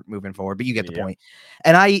for moving forward, but you get the point.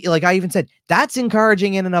 And I even said, that's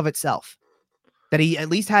encouraging in and of itself, that he at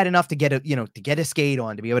least had enough to get a skate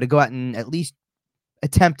on, to be able to go out and at least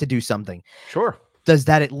attempt to do something. Sure. Does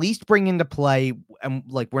that at least bring into play, and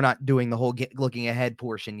we're not doing the whole looking ahead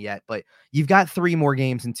portion yet, but you've got 3 more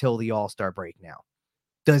games until the All-Star break now.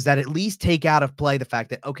 Does that at least take out of play the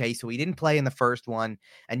fact that, okay, so he didn't play in the first one,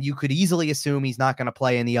 and you could easily assume he's not going to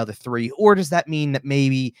play in the other 3? Or does that mean that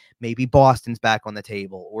maybe Boston's back on the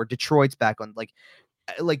table, or Detroit's back on,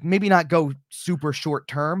 maybe not go super short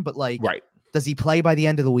term, but right. Does he play by the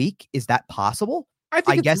end of the week? Is that possible?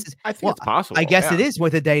 I guess it's possible. I guess it is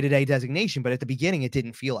with a day-to-day designation, but at the beginning it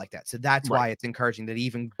didn't feel like that. So that's why it's encouraging that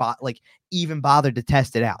he even bothered to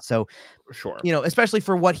test it out. So sure, especially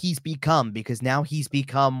for what he's become, because now he's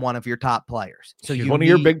become one of your top players. So he's one of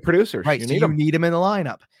your big producers, right? You need him in the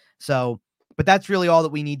lineup. So, but that's really all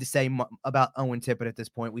that we need to say about Owen Tippett at this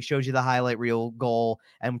point. We showed you the highlight reel goal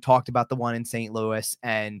and talked about the one in St. Louis,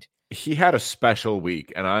 and he had a special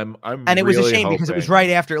week, and and it was a shame because it was right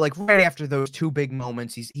after those 2 big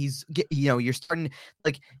moments. You're starting,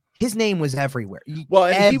 his name was everywhere.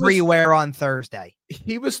 Everywhere on Thursday.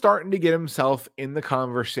 He was starting to get himself in the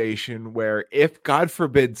conversation where, if God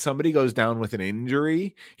forbid somebody goes down with an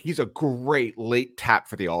injury, he's a great late tap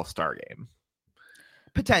for the All-Star game.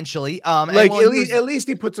 Potentially. Like at least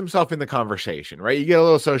he puts himself in the conversation, right? You get a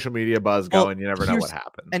little social media buzz going. You never know what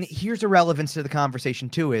happens. And here's a relevance to the conversation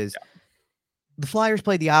too: is the Flyers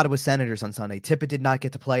played the Ottawa Senators on Sunday. Tippett did not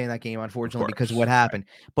get to play in that game, unfortunately, because of what happened.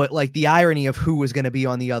 Right. But like the irony of who was going to be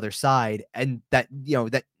on the other side, and that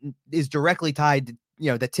that is directly tied to,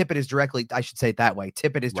 that Tippett is directly, I should say it that way.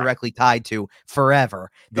 Tippett is directly tied to forever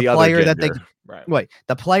the player that they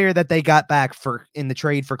the player that they got back in the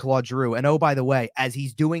trade for Claude Giroux. And oh, by the way, as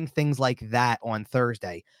he's doing things like that on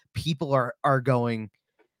Thursday, people are going,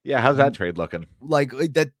 yeah, how's that trade looking? Like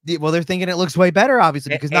that? Well, they're thinking it looks way better,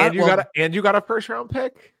 obviously, because you got a first round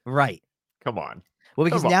pick, right? Come on. Well,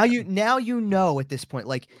 because now you know at this point,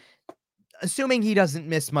 like, assuming he doesn't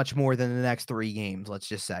miss much more than the next 3 games, let's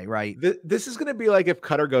just say, right? This is going to be like if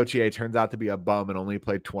Cutter Gauthier turns out to be a bum and only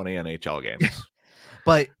played 20 NHL games.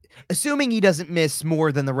 But assuming he doesn't miss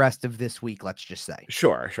more than the rest of this week, let's just say.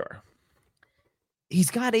 Sure. He's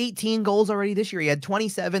got 18 goals already this year. He had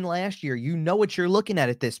 27 last year. You know what you're looking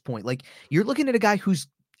at this point. Like, you're looking at a guy who's,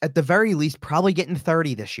 at the very least, probably getting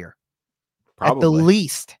 30 this year. Probably. At the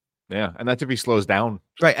least. Yeah, and that's if he slows down.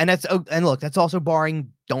 Right, and look, that's also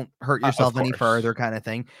barring don't hurt yourself any further kind of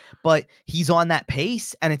thing. But he's on that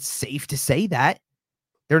pace, and it's safe to say that.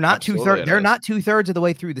 They're not two-thirds of the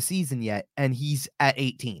way through the season yet, and he's at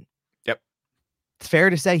 18. Yep. It's fair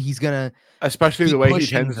to say he's going to, especially the way he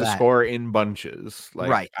tends to score in bunches. Like,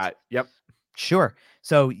 right. Yep. Sure.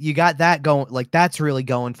 So you got that going, like, that's really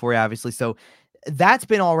going for you, obviously. So that's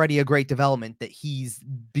been already a great development, that he's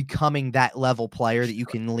becoming that level player that you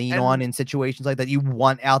can lean on in situations like that, you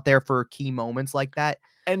want out there for key moments like that.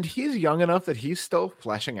 And he's young enough that he's still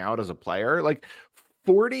fleshing out as a player. Like,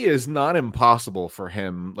 40 is not impossible for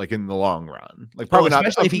him, like, in the long run. Like, probably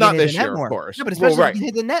especially if he not can this hit the year, net more. Of course. No, but especially if he can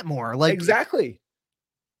hit the net more. Like, exactly.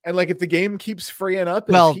 And like, if the game keeps freeing up,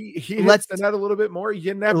 and he hits the net a little bit more,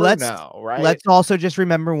 you never know, right? Let's also just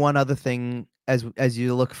remember one other thing as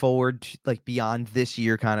you look forward to, like, beyond this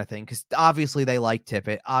year kind of thing, because obviously they like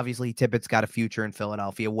Tippett. Obviously, Tippett's got a future in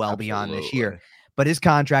Philadelphia beyond this year, but his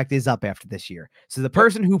contract is up after this year. So the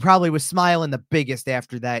person who probably was smiling the biggest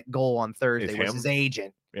after that goal on Thursday was his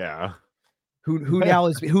agent. Yeah.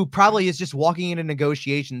 Who probably is just walking into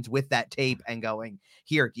negotiations with that tape and going,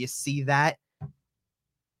 "Here, do you see that?"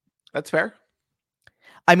 That's fair.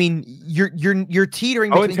 I mean, you're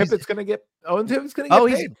teetering. Owen Tippett's going to get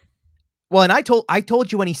paid. Well, and I told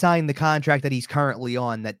you when he signed the contract that he's currently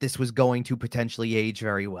on that this was going to potentially age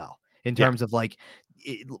very well in terms of like,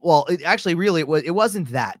 it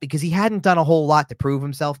wasn't that, because he hadn't done a whole lot to prove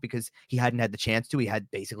himself, because he hadn't had the chance to. He had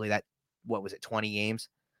basically that, 20 games.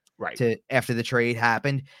 Right. After the trade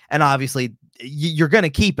happened. And obviously you're going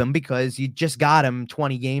to keep him because you just got him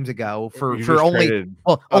 20 games ago for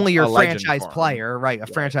only your franchise player, right? A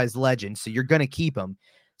franchise legend. So you're going to keep him.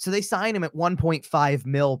 So they signed him at 1.5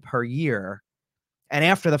 mil per year. And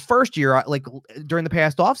after the first year, like during the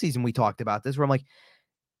past offseason, we talked about this, where I'm like,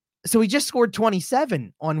 so he just scored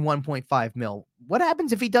 27 on 1.5 mil. What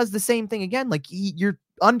happens if he does the same thing again? Like, he's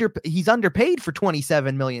underpaid for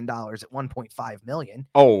 $27 million at 1.5 million.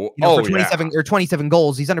 For 27 or 27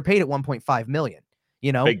 goals. He's underpaid at 1.5 million,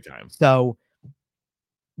 big time. So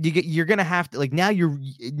you're going to have to, like, now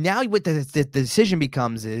what the decision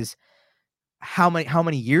becomes is how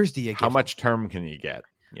many years do you get? How much term can you get?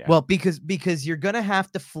 Yeah. Well, because you're going to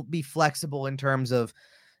have to be flexible in terms of,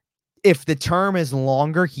 if the term is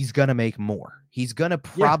longer, he's going to make more. He's going to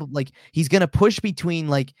probably he's going to push between,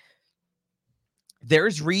 like,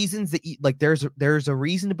 there's reasons that there's a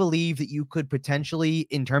reason to believe that you could potentially,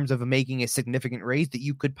 in terms of making a significant raise, that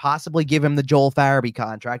you could possibly give him the Joel Farabee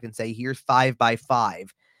contract and say, here's 5 by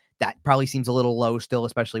 5. That probably seems a little low still,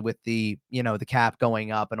 especially with the, the cap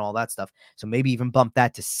going up and all that stuff. So maybe even bump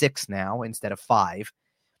that to 6 now instead of 5.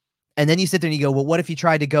 And then you sit there and you go, well, what if you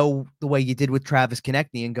tried to go the way you did with Travis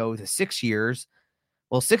Konechny and go to 6 years?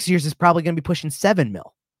 Well, 6 years is probably going to be pushing 7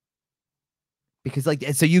 mil. Because, like,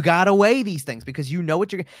 so you got to weigh these things, because you know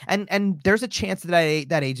what you're, and there's a chance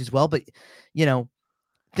that age as well. But,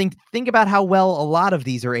 think about how well a lot of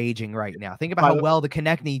these are aging right now. Think about how well the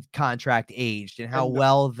Konechny contract aged and how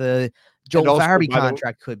well the Joel Farabee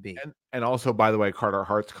contract could be. And also, by the way, Carter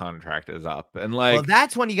Hart's contract is up, and like, well,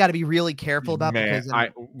 that's one you got to be really careful about, because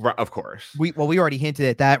of course we already hinted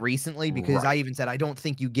at that recently, because I even said I don't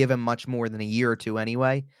think you give him much more than a year or two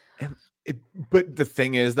anyway. But the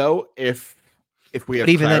thing is, though, if we have,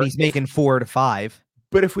 even then he's making 4 to 5.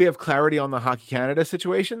 But if we have clarity on the Hockey Canada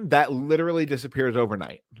situation, that literally disappears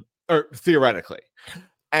overnight, or theoretically.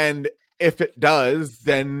 And if it does,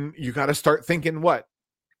 then you got to start thinking, what?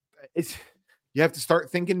 you have to start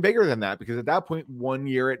thinking bigger than that, because at that point, 1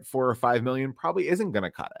 year at $4 or $5 million probably isn't going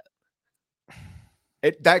to cut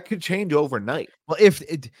it. That could change overnight. Well,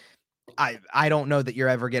 I don't know that you're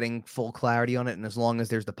ever getting full clarity on it, and as long as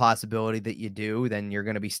there's the possibility that you do, then you're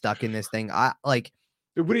going to be stuck in this thing. What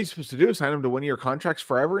are you supposed to do? Sign him to 1 year contracts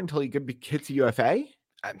forever until he hits a UFA?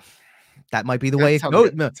 That might be the way it goes.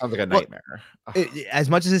 It sounds like a nightmare. As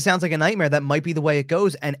much as it sounds like a nightmare, that might be the way it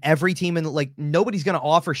goes. And every team nobody's going to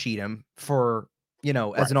offer sheet him for,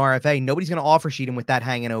 as an RFA. Nobody's going to offer sheet him with that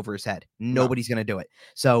hanging over his head. Nobody's going to do it.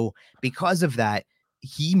 So because of that,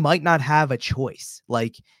 he might not have a choice.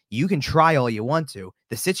 Like, you can try all you want to.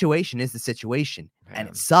 The situation is the situation, and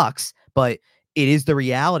it sucks, but it is the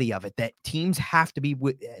reality of it, that teams have to be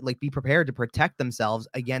prepared to protect themselves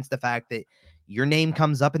against the fact that your name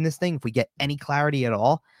comes up in this thing. If we get any clarity at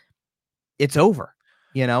all, it's over,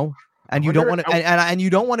 and you don't want to, and you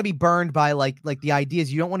don't want to be burned by like the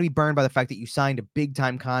ideas. You don't want to be burned by the fact that you signed a big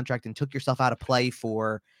time contract and took yourself out of play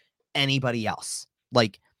for anybody else.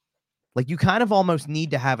 Like you kind of almost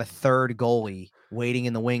need to have a third goalie waiting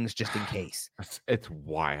in the wings just in case. It's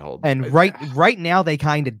wild. And right now they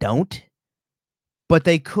kind of don't, but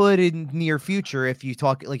they could in near future. If you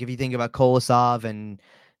think about Kolosov, and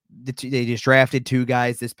they just drafted 2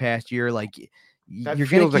 guys this past year, that you're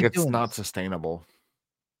feels like it's not sustainable.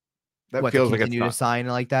 That feels like it's not to sign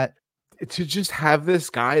like that. To just have this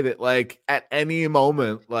guy that at any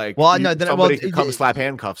moment, somebody could come slap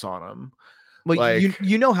handcuffs on him. Well,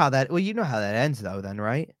 you know how that ends though, then,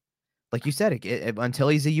 right? Like you said, until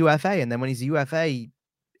he's a UFA, and then when he's a UFA,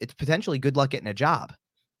 it's potentially good luck getting a job.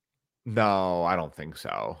 No, I don't think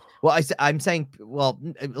so. Well, I'm saying,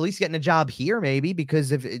 at least getting a job here, maybe,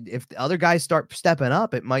 because if the other guys start stepping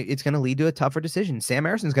up, it's going to lead to a tougher decision. Sam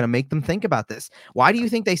Erson's going to make them think about this. Why do you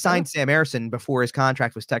think they signed Sam Erson before his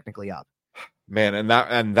contract was technically up? Man, and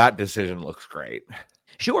that decision looks great.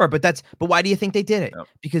 Sure, but why do you think they did it? Yep.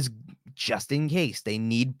 Because just in case they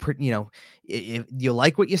need, if you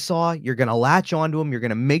like what you saw, you're going to latch onto them. You're going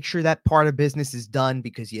to make sure that part of business is done,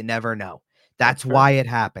 because you never know. That's why it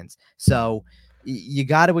happens. So you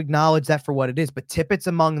got to acknowledge that for what it is. But Tippett's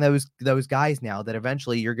among those guys now that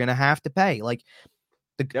eventually you're going to have to pay.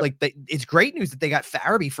 It's great news that they got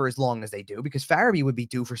Farabee for as long as they do, because Farabee would be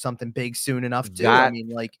due for something big soon enough too.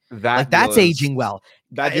 That's aging well.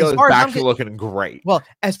 That deal is back to looking great. Well,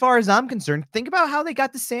 as far as I'm concerned, think about how they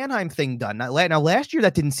got the Sanheim thing done. Now last year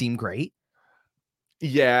that didn't seem great.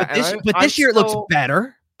 Yeah, but this year it looks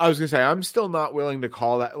better. I was gonna say, I'm still not willing to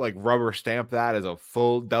call that, rubber stamp that as a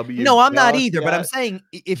full W. No, I'm not either. Yet. But I'm saying,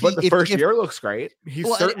 the first year looks great.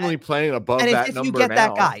 He's certainly playing above that number. If you get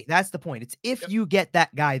that guy, that's the point. It's if you get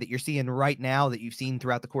that guy that you're seeing right now, that you've seen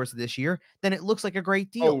throughout the course of this year, then it looks like a great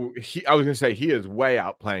deal. I was gonna say, he is way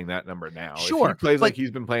outplaying that number now. Sure, if he plays like he's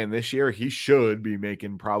been playing this year, he should be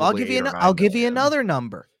making probably. I'll give you another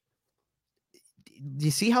number. Do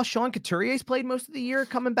you see how Sean Couturier's played most of the year,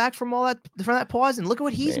 coming back from that pause, and look at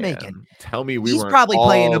what he's making? Tell me he's probably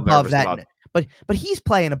playing above that, but he's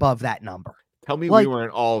playing above that number. Tell me we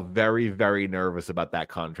weren't all very, very nervous about that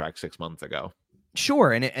contract 6 months ago.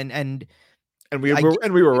 Sure, and we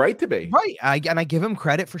were right to be right. I give him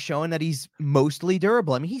credit for showing that he's mostly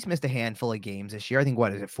durable. I mean, he's missed a handful of games this year. I think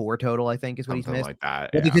 4 total? I think is what Something he's missed. Like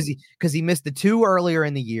that, well, because he missed the 2 earlier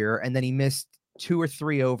in the year, and then he missed 2 or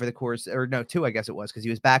 3 over the course, or no, 2, I guess it was, because he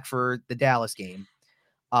was back for the Dallas game.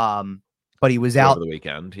 But he was out over the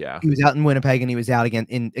weekend. Yeah, he was out in Winnipeg, and he was out again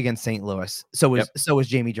against St. Louis. So was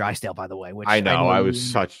Jamie Drysdale, by the way. Which I know. I was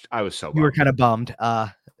so bummed. You were kind of bummed.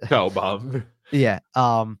 So bummed. Yeah.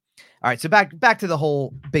 All right. So back to the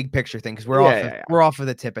whole big picture thing, because we're off of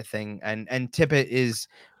the Tippett thing, and Tippett is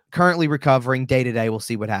currently recovering day to day. We'll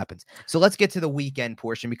see what happens. So let's get to the weekend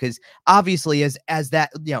portion, because obviously as that,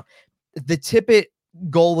 the Tippett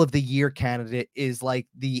goal of the year candidate is like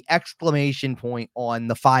the exclamation point on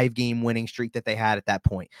the 5-game winning streak that they had at that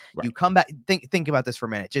point. Right. You come back, think about this for a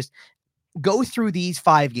minute. Just go through these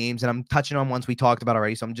 5 games, and I'm touching on ones we talked about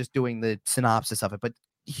already, so I'm just doing the synopsis of it. But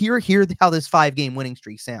hear how this 5-game winning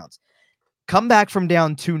streak sounds. Come back from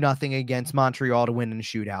down 2-0 against Montreal to win in a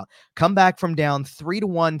shootout. Come back from down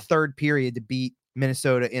 3-1 third period to beat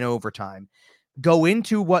Minnesota in overtime. Go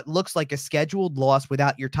into what looks like a scheduled loss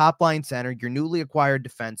without your top line center, your newly acquired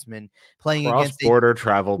defenseman, playing against border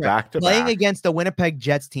travel back to playing against the Winnipeg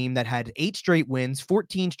Jets team that had 8 straight wins,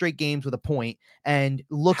 14 straight games with a point, and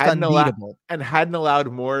looked unbeatable. And hadn't allowed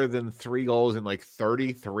more than 3 goals in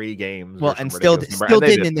 33 games. Well, and still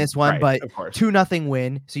didn't in this one, right, but 2-0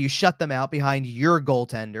 win. So you shut them out behind your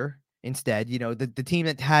goaltender. Instead, the team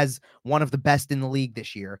that has one of the best in the league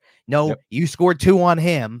this year. You scored 2 on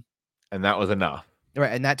him. And that was enough.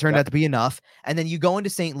 Right, and that turned out to be enough. And then you go into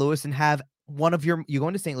St. Louis and have one of your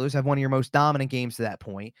most dominant games to that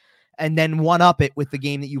point, and then one up it with the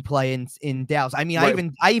game that you play in Dallas. I mean,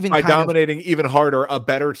 Right. I even by kind dominating even harder a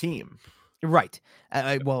better team. right,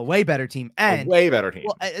 well, a way better team, and a way better team.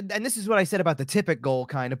 Well, and this is what I said about the Tippett goal,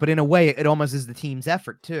 kind of, but in a way, it almost is the team's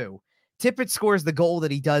effort too. Tippett scores the goal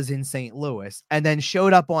that he does in St. Louis, and then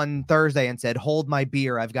showed up on Thursday and said, "Hold my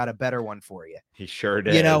beer, I've got a better one for you." He sure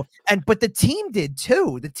did. You know, but the team did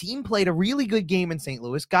too. The team played a really good game in St.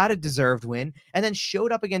 Louis, got a deserved win, and then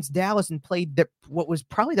showed up against Dallas and played what was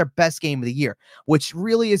probably their best game of the year, which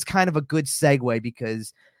really is kind of a good segue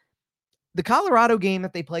because the Colorado game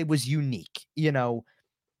that they played was unique. You know,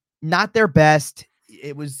 not their best.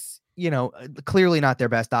 It was, clearly not their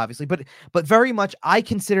best, obviously, but very much I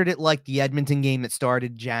considered it like the Edmonton game that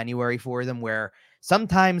started January for them, where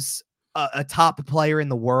sometimes a top player in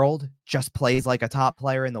the world just plays like a top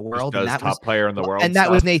player in the world, and that was player in the world, and that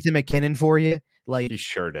was Nathan MacKinnon for you. Like, he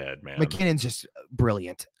sure did, man. McKinnon's just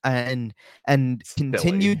brilliant, and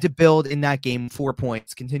continued to build in that game 4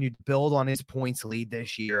 points, continued to build on his points lead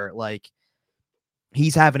this year. Like,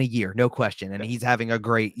 he's having a year, no question. And he's having a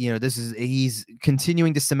great, he's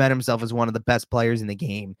continuing to cement himself as one of the best players in the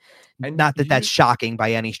game. And not that that's shocking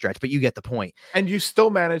by any stretch, but you get the point. And you still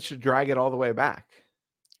managed to drag it all the way back.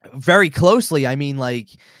 Very closely. I mean, like,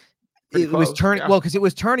 it was turning, well, because it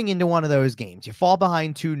was turning into one of those games. You fall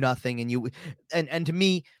behind 2-0, and to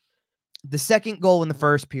me, the second goal in the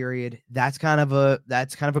first period, that's kind of a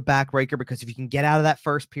backbreaker, because if you can get out of that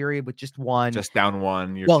first period with just down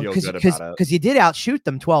one, you feel good about it. Because you did outshoot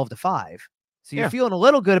them 12-5. So you're feeling a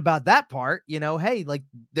little good about that part. Hey, like,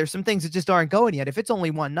 there's some things that just aren't going yet. If it's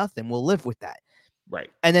only 1-0, we'll live with that.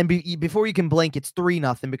 Right. And then before you can blink, it's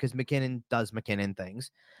 3-0 because MacKinnon does MacKinnon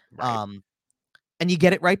things. Right. And you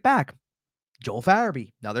get it right back. Joel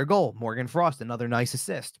Farabee, another goal. Morgan Frost, another nice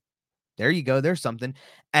assist. There you go. There's something.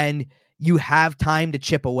 And you have time to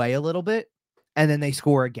chip away a little bit, and then they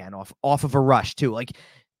score again off of a rush too. Like,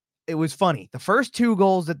 it was funny. The first 2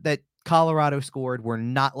 goals that Colorado scored were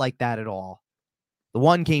not like that at all. The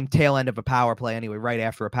one came tail end of a power play anyway, right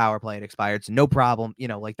after a power play had expired. So no problem.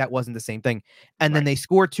 Like, that wasn't the same thing. And then they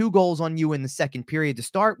score 2 goals on you in the second period to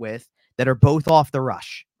start with that are both off the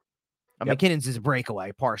rush. McKinnon's is a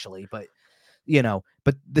breakaway partially, but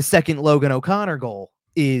the second Logan O'Connor goal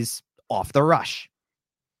is off the rush.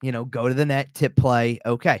 Go to the net, tip play.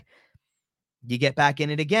 Okay. You get back in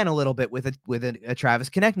it again a little bit with a Travis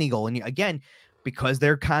Konechny goal. And again, because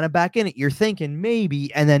they're kind of back in it, you're thinking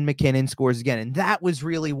maybe, and then MacKinnon scores again. And that was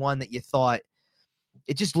really one that you thought,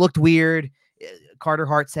 it just looked weird. Carter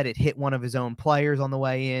Hart said it hit one of his own players on the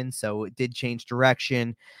way in, so it did change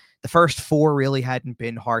direction. The first 4 really hadn't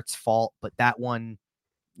been Hart's fault, but that one,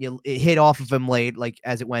 it hit off of him late, like,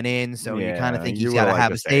 as it went in. So you kind of think he's got to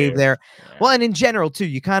have a save there. Yeah. Well, and in general too,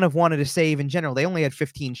 you kind of wanted to save in general. They only had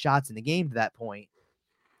 15 shots in the game to that point,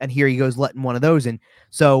 and here he goes letting one of those in.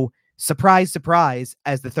 So surprise, surprise,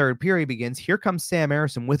 as the third period begins, here comes Sam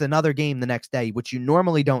Harrison with another game the next day, which you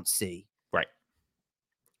normally don't see. Right.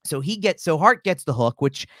 So Hart gets the hook,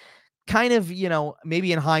 which kind of,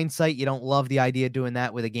 maybe in hindsight, you don't love the idea of doing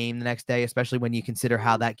that with a game the next day, especially when you consider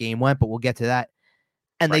how that game went, but we'll get to that.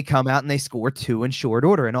 And they come out and they score 2 in short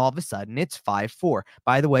order, and all of a sudden it's 5-4.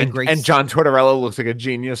 By the way, great. And John Tortorella looks like a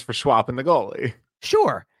genius for swapping the goalie.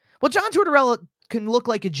 Sure. Well, John Tortorella can look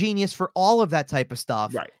like a genius for all of that type of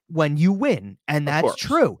stuff when you win, and that's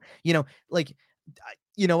true.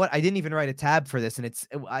 You know what? I didn't even write a tab for this, and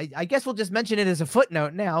I guess we'll just mention it as a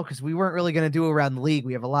footnote now, because we weren't really going to do around the league.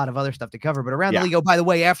 We have a lot of other stuff to cover, but around the league. Oh, by the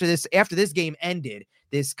way, after this game ended,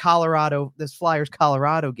 this Flyers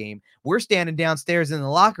Colorado game, we're standing downstairs in the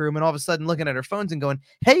locker room and all of a sudden looking at our phones and going,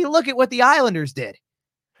 "Hey, look at what the Islanders did."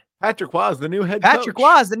 Patrick Waugh, the new head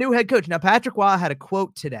coach. Now, Patrick Waugh had a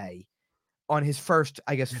quote today on his first,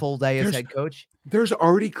 I guess, full day as head coach. There's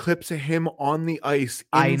already clips of him on the ice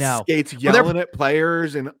in skates yelling at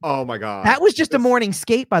players, and oh my God. That was just a morning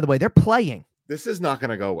skate, by the way. They're playing. This is not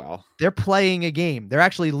going to go well. They're playing a game. They're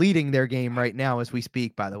actually leading their game right now as we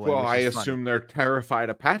speak, by the way. Well, I assume they're terrified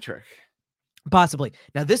of Patrick. Possibly.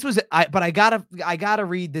 Now, this was but I gotta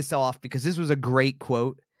read this off, because this was a great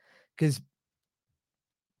quote, because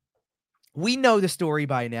we know the story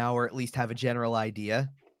by now, or at least have a general idea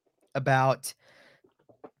about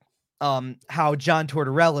how John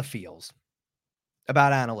Tortorella feels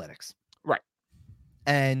about analytics. Right.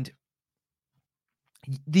 And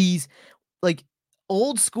these, like,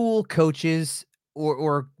 old school coaches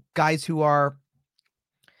or guys who are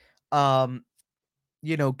guys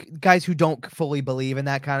who don't fully believe in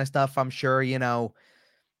that kind of stuff, I'm sure,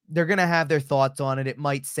 they're going to have their thoughts on it. It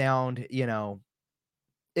might sound,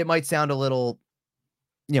 it might sound a little,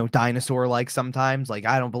 dinosaur like sometimes, like,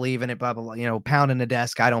 I don't believe in it, blah, blah, blah, pounding the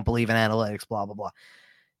desk. I don't believe in analytics, blah, blah, blah.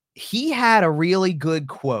 He had a really good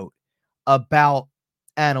quote about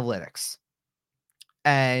analytics,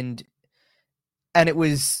 and it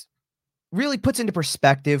was really puts into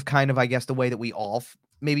perspective kind of, I guess, the way that we all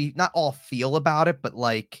maybe not all feel about it, but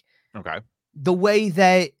like, okay, the way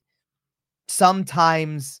that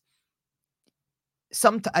sometimes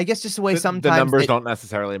I guess just the way sometimes the numbers don't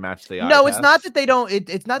necessarily match the eye no, test. it's not that they don't.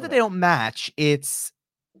 It's not that they don't match. It's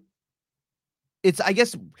I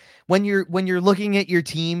guess when you're looking at your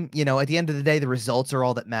team, at the end of the day, the results are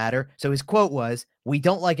all that matter. So his quote was, "We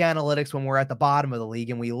don't like analytics when we're at the bottom of the league,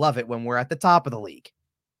 and we love it when we're at the top of the league."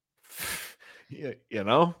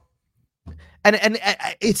 And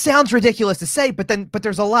it sounds ridiculous to say, but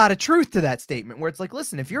there's a lot of truth to that statement where it's like,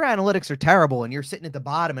 listen, if your analytics are terrible and you're sitting at the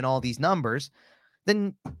bottom in all these numbers,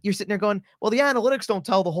 then you're sitting there going, well, the analytics don't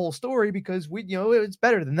tell the whole story because it's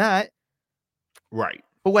better than that. Right.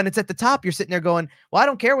 But when it's at the top, you're sitting there going, well, I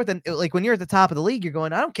don't care like when you're at the top of the league, you're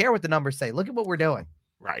going, I don't care what the numbers say. Look at what we're doing.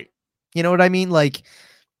 Right. You know what I mean? Like,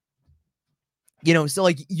 so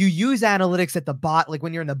like you use analytics at the like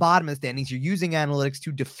when you're in the bottom of the standings, you're using analytics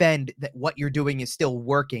to defend that what you're doing is still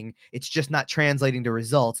working. It's just not translating to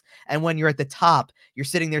results. And when you're at the top, you're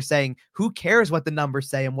sitting there saying, who cares what the numbers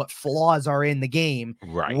say and what flaws are in the game?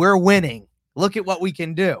 Right. We're winning. Look at what we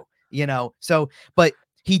can do, So, but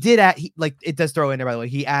he did it does throw in there, by the way,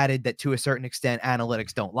 he added that to a certain extent,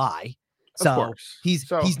 analytics don't lie. So he's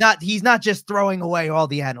not just throwing away all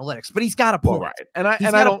the analytics, but he's got a point. Well, right. He's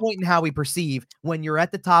got a point in how we perceive when you're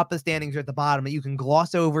at the top of the standings or at the bottom, that you can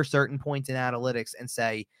gloss over certain points in analytics and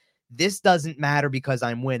say, this doesn't matter because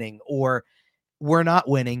I'm winning, or we're not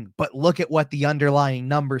winning, but look at what the underlying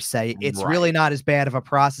numbers say. It's really not as bad of a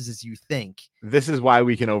process as you think. This is why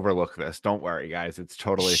we can overlook this. Don't worry, guys. It's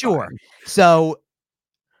totally sure. Fine.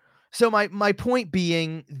 So my point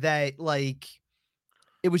being that, like,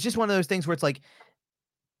 it was just one of those things where it's like,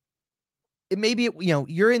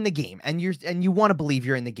 you're in the game and you want to believe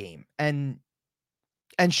you're in the game, and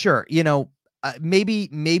sure,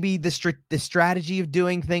 maybe the strategy of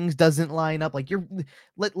doing things doesn't line up. Like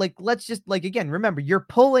let's just, like, again, remember, you're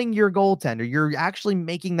pulling your goaltender. You're actually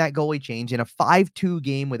making that goalie change in a 5-2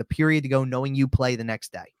 game with a period to go, knowing you play the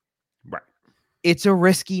next day. Right. It's a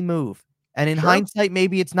risky move. And in hindsight,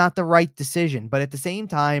 maybe it's not the right decision, but at the same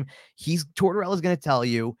time, Tortorella's going to tell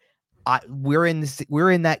you, we're in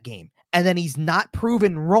that game. And then he's not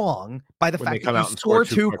proven wrong by the fact that you score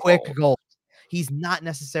two quick goals. He's not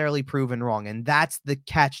necessarily proven wrong. And that's the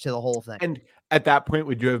catch to the whole thing. And at that point,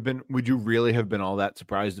 would you really have been all that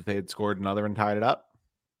surprised if they had scored another and tied it up?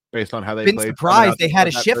 Based on how they played? Surprised. They had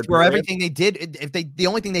a shift where everything they did, the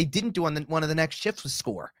only thing they didn't do on one of the next shifts was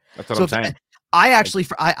score. That's what I'm saying.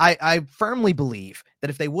 I firmly believe that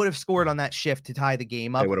if they would have scored on that shift to tie the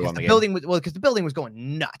game up, because the building was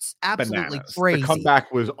going nuts, absolutely crazy. The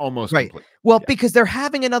comeback was almost complete. Well, because they're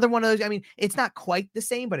having another one of those. I mean, it's not quite the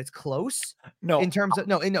same, but it's close. No, in terms of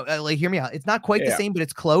like, hear me out. It's not quite the same, but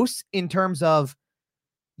it's close in terms of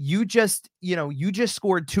you just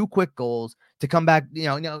scored two quick goals to come back,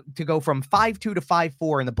 to go from 5-2 to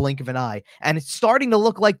 5-4 in the blink of an eye. And it's starting to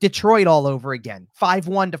look like Detroit all over again.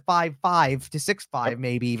 5-1 to 5-5 to 6-5,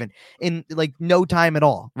 maybe even in like no time at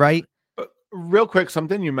all. Right. Real quick,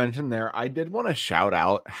 something you mentioned there. I did want to shout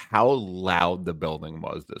out how loud the building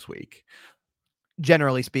was this week.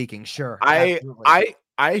 Generally speaking. Sure.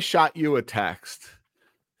 I shot you a text.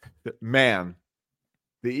 Man,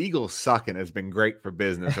 the Eagles sucking has been great for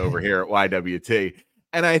business over here at YWT.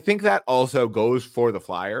 And I think that also goes for the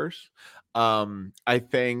Flyers. I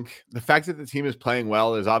think the fact that the team is playing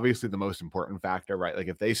well is obviously the most important factor, right? Like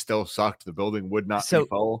if they still sucked, the building would not be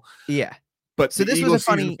full. Yeah. But so the Eagles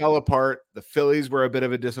season fell apart. The Phillies were a bit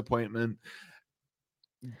of a disappointment.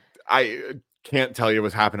 I can't tell you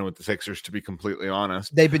what's happening with the Sixers, to be completely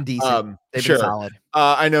honest. They've been decent. They've been solid.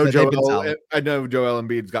 I know Joel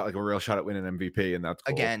Embiid's got like a real shot at winning MVP, and that's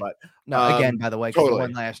cool. Again. But, again, by the way, because he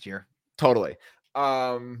won last year. Totally.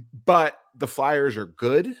 But the Flyers are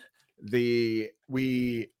good.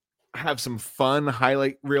 We have some fun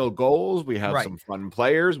highlight reel goals. We have some fun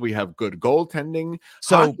players. We have good goaltending.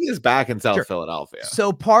 So hockey is back in South Philadelphia.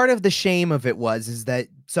 So part of the shame of it is that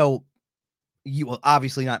you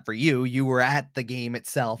obviously not for you. You were at the game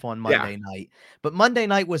itself on Monday night, but Monday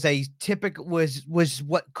night was a typical was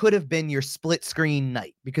what could have been your split screen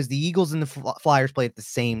night because the Eagles and the Flyers played at the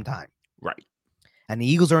same time. Right. and the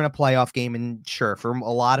Eagles are in a playoff game. And sure, for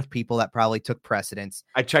a lot of people, that probably took precedence.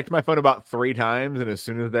 I checked my phone about 3 times, and as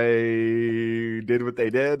soon as they did what they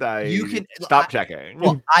did, I stopped checking.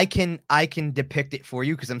 Well, I can depict it for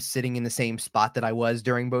you because I'm sitting in the same spot that I was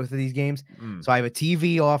during both of these games. So I have a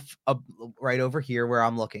TV off right over here where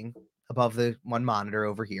I'm looking above the one monitor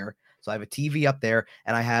over here. So I have a TV up there,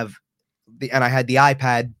 and I had the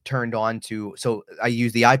iPad turned on so I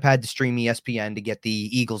use the iPad to stream ESPN to get the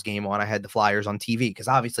Eagles game on. I had the Flyers on TV because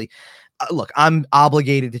obviously, look, I'm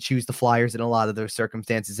obligated to choose the Flyers in a lot of those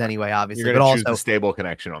circumstances anyway, obviously. You're going to choose the stable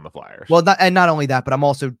connection on the Flyers. Well, not only that, but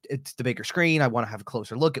it's the bigger screen. I want to have a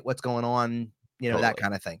closer look at what's going on, totally. That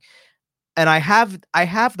kind of thing. And I have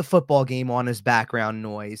the football game on as background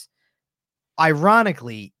noise.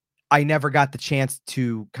 Ironically, I never got the chance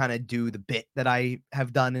to kind of do the bit that I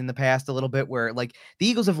have done in the past a little bit where like the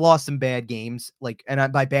Eagles have lost some bad games, like,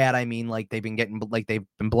 and by bad, I mean, like they've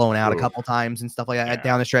been blown out a couple times and stuff like that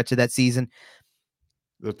down the stretch of that season.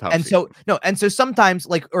 And so sometimes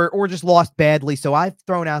like, or just lost badly. So I've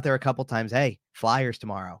thrown out there a couple times, hey, Flyers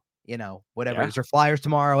tomorrow, whatever. Is there Flyers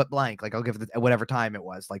tomorrow at blank? Like I'll give it whatever time it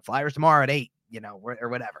was, like Flyers tomorrow at 8, or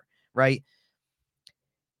whatever. Right.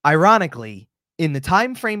 Ironically, in the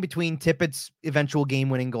time frame between Tippett's eventual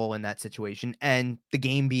game-winning goal in that situation and the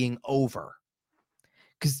game being over,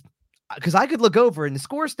 because I could look over and the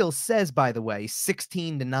score still says, by the way,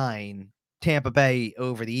 16-9 Tampa Bay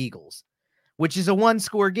over the Eagles, which is a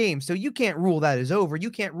 1-score game. So you can't rule that as over. You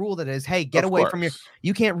can't rule that as, hey, get away from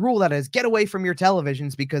you can't rule that as get away from your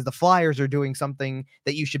televisions because the Flyers are doing something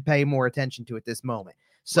that you should pay more attention to at this moment.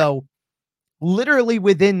 So literally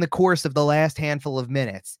within the course of the last handful of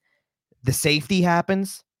minutes, the safety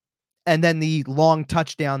happens, and then the long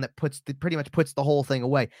touchdown that pretty much puts the whole thing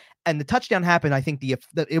away. And the touchdown happened, I think it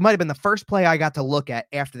might have been the first play I got to look at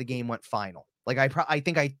after the game went final. Like I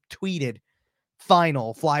think I tweeted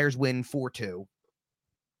final, Flyers win 4-2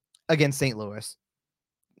 against St. Louis.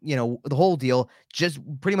 The whole deal just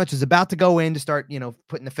pretty much is about to go in to start,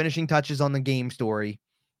 putting the finishing touches on the game story.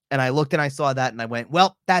 And I looked and I saw that and I went,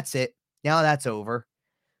 well, that's it. Now that's over,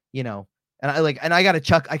 And I got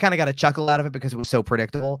I kind of got a chuckle out of it because it was so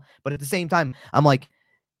predictable. But at the same time, I'm like,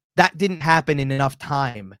 that didn't happen in enough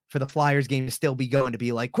time for the Flyers game to still be going, to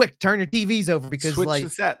be like, quick, turn your TVs over because switch the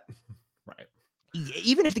set. Right.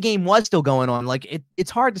 Even if the game was still going on, like it's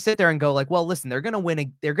hard to sit there and go like, well, listen, they're going to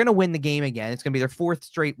win the game again. It's going to be their 4th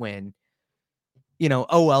straight win.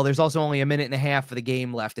 Oh, well, there's also only a minute and a half of the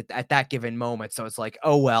game left at that given moment. So it's like,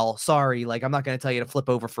 oh, well, sorry. Like, I'm not going to tell you to flip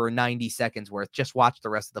over for 90 seconds worth. Just watch the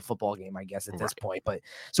rest of the football game, I guess, at this point. But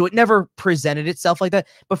so it never presented itself like that.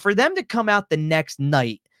 But for them to come out the next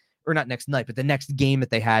night, or not next night, but the next game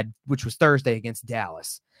that they had, which was Thursday against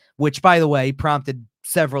Dallas, which, by the way, prompted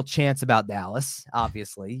several chants about Dallas,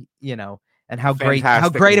 obviously, and how great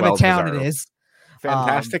of a town it is.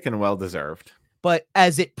 Fantastic and well-deserved. But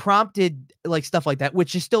as it prompted like stuff like that,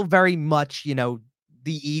 which is still very much, the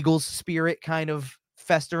Eagles spirit kind of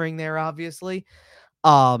festering there, obviously,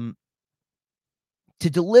 to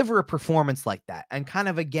deliver a performance like that and kind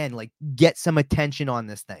of, again, like get some attention on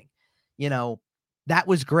this thing, that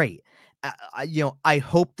was great. I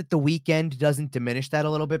hope that the weekend doesn't diminish that a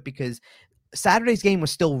little bit because Saturday's game was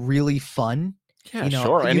still really fun. Yeah,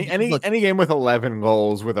 sure. Any game with 11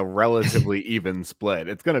 goals with a relatively even split,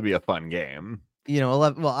 it's going to be a fun game.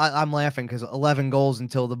 11. Well, I'm laughing because 11 goals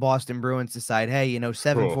until the Boston Bruins decide, hey,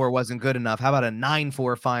 7-4 wasn't good enough. How about a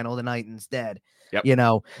 9-4 final tonight instead?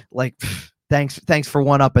 Yep. Thanks for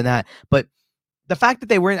one-upping that. But the fact that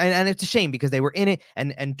they were in, and it's a shame because they were in it,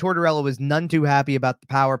 and Tortorella was none too happy about the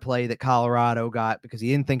power play that Colorado got because he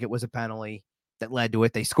didn't think it was a penalty that led to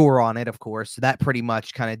it. They score on it, of course. So that pretty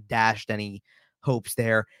much kind of dashed any hopes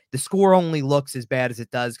there. The score only looks as bad as it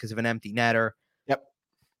does because of an empty netter. Yep.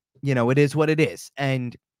 It is what it is.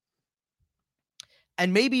 And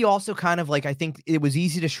maybe also kind of like, I think it was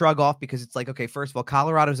easy to shrug off because it's like, okay, first of all,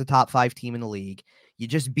 Colorado's a top 5 team in the league. You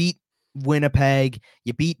just beat Winnipeg,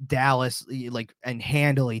 you beat Dallas, and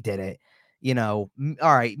handily did it. All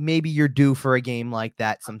right, maybe you're due for a game like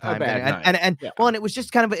that sometime. And it was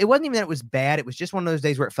just kind of, it wasn't even that it was bad. It was just one of those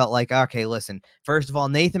days where it felt like, okay, listen, first of all,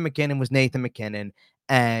 Nathan McKinnon was Nathan McKinnon,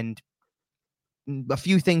 and a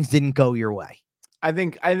few things didn't go your way. I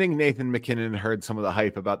think Nathan McKinnon heard some of the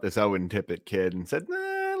hype about this Owen Tippett kid and said,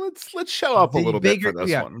 let's show up a little bit for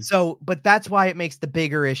this one. So, but that's why it makes the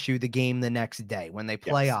bigger issue the game the next day when they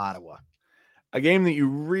play Ottawa. A game that you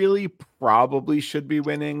really probably should be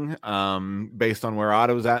winning, based on where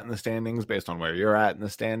Ottawa's at in the standings, based on where you're at in the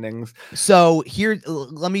standings. So here,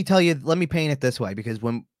 let me paint it this way, because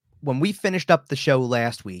when we finished up the show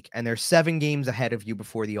last week, and there's 7 games ahead of you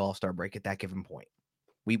before the All-Star break at that given point.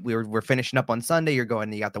 We're finishing up on Sunday. You're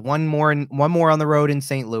going. You got the one more on the road in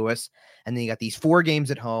St. Louis, and then you got these 4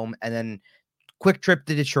 games at home, and then quick trip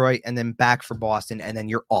to Detroit, and then back for Boston, and then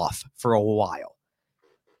you're off for a while.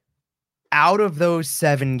 Out of those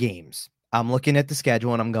 7 games, I'm looking at the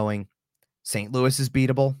schedule and I'm going, St. Louis is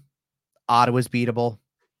beatable, Ottawa's beatable.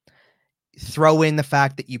 Throw in the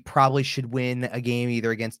fact that you probably should win a game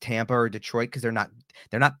either against Tampa or Detroit because they're not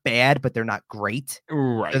bad, but they're not great.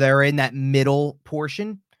 Right. So they're in that middle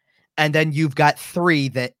portion. And then you've got 3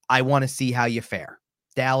 that I want to see how you fare.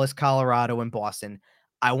 Dallas, Colorado, and Boston.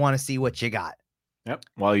 I want to see what you got. Yep.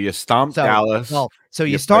 Well, you stomped Dallas. Well, so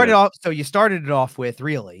you started it off with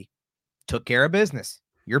really took care of business.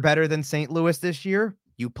 You're better than St. Louis this year.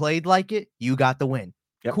 You played like it. You got the win.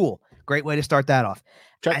 Yep. Cool. Great way to start that off.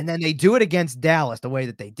 Check. And then they do it against Dallas the way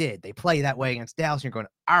that they did. They play that way against Dallas. And you're going,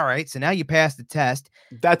 all right, so now you passed the test.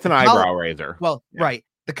 That's an eyebrow raiser. Well, yeah. Right.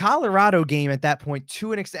 The Colorado game at that point,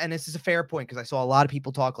 to an extent, and this is a fair point because I saw a lot of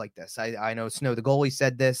people talk like this. I know Snow, the goalie,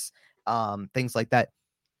 said this, things like that.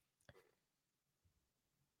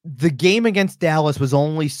 The game against Dallas was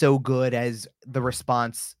only so good as the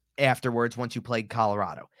response afterwards once you played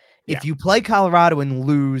Colorado. Yeah. If you play Colorado and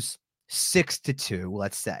lose 6-2,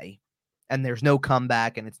 let's say, and there's no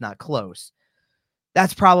comeback and it's not close,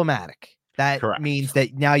 that's problematic. That Correct. Means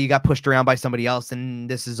that now you got pushed around by somebody else and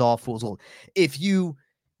this is all fool's gold. If you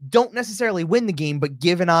don't necessarily win the game, but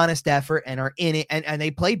give an honest effort and are in it, and they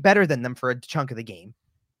played better than them for a chunk of the game,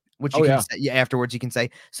 which you can say, afterwards you can say.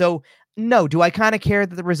 So, no, do I kind of care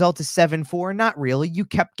that the result is 7-4? Not really. You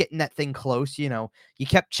kept getting that thing close. You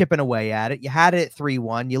kept chipping away at it. You had it at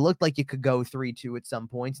 3-1. You looked like you could go 3-2 at some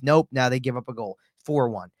points. Nope. Now they give up a goal.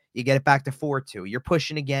 4-1. You get it back to 4-2. You're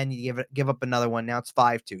pushing again. You give up another one. Now it's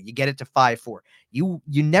 5-2. You get it to 5-4. You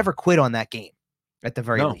never quit on that game at the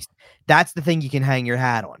very least. That's the thing you can hang your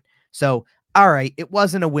hat on. So, all right, it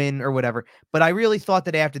wasn't a win or whatever, but I really thought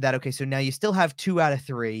that after that, okay, so now you still have 2 out of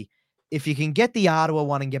 3. If you can get the Ottawa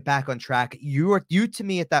one and get back on track, you to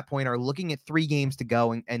me at that point are looking at 3 games to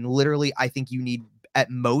go, and literally I think you need,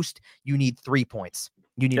 at most, you need 3 points.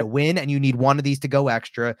 You need a win, and you need one of these to go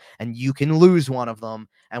extra, and you can lose one of them,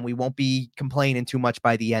 and we won't be complaining too much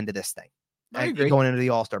by the end of this thing. I agree. Going into the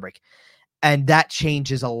All-Star break. And that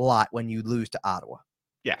changes a lot when you lose to Ottawa.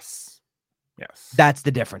 Yes. That's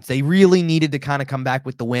the difference. They really needed to kind of come back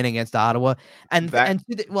with the win against Ottawa. And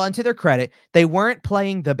to their credit, they weren't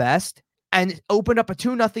playing the best and opened up a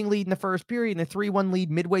 2-0 lead in the first period and a 3-1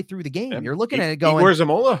 lead midway through the game. And you're looking at it going, Igor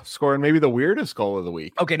Zamola scoring maybe the weirdest goal of the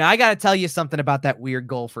week. Okay, now I got to tell you something about that weird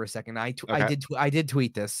goal for a second. I did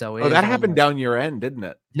tweet this. So that happened down your end, didn't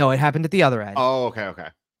it? No, it happened at the other end. Oh, okay.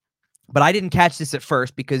 But I didn't catch this at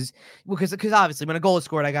first because obviously when a goal is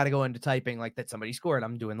scored, I got to go into typing like that somebody scored.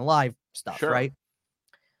 I'm doing the live stuff, right?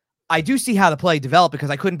 I do see how the play developed because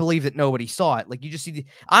I couldn't believe that nobody saw it. Like you just see,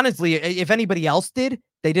 honestly, if anybody else did,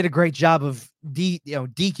 they did a great job of deking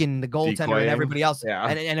the goaltender and everybody else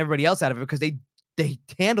and everybody else out of it because they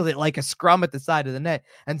handled it like a scrum at the side of the net.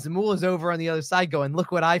 And Zamula's over on the other side going,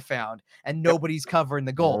 look what I found. And nobody's covering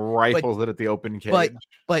the goal. Rifles it at the open cage.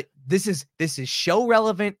 But this is show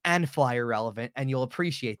relevant and flyer relevant, and you'll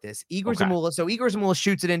appreciate this. Igor Zamula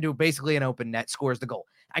shoots it into basically an open net, scores the goal,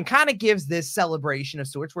 and kind of gives this celebration of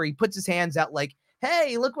sorts where he puts his hands out like,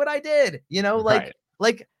 hey, look what I did. Like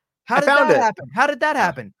how did that happen? How did that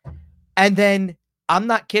happen? And then, I'm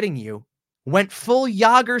not kidding you, went full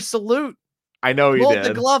Yager salute. I know you did. Pulled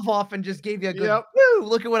the glove off and just gave you a good, woo,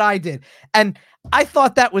 look at what I did. And I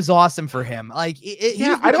thought that was awesome for him. Like,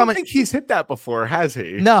 I don't think he's hit that before, has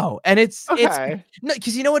he? No. And it's no,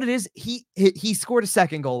 because you know what it is? He scored a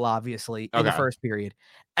second goal, obviously, in the first period.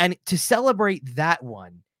 And to celebrate that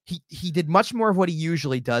one, he did much more of what he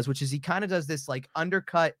usually does, which is he kind of does this like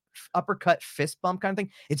uppercut fist bump kind of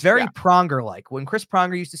thing. It's very Pronger-like. When Chris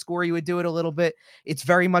Pronger used to score, he would do it a little bit. It's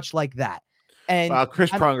very much like that. And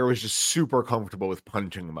Chris Pronger was just super comfortable with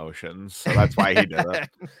punching motions, so that's why he did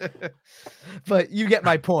it. But you get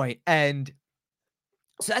my point. And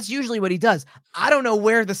so that's usually what he does. I don't know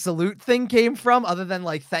where the salute thing came from, other than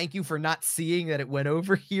like, thank you for not seeing that it went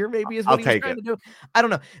over here, maybe is what he's trying to do. I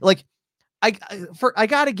don't know. Like, I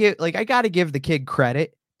gotta give the kid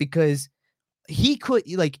credit because he could,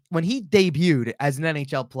 like, when he debuted as an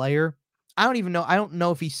NHL player, I don't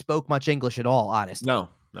know if he spoke much English at all, honestly. No.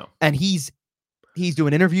 And he's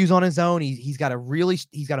doing interviews on his own. He's got a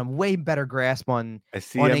way better grasp on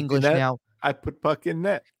English now. I put puck in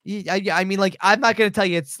net. I mean, like, I'm not going to tell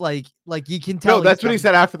you it's like you can tell. No, that's what he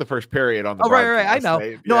said after the first period on the right. I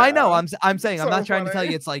know. No, I know. I'm saying so I'm not trying to tell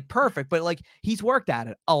you it's like perfect, but like he's worked at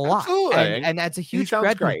it a lot. Absolutely. And that's a huge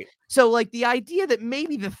credit. Great. So, like, the idea that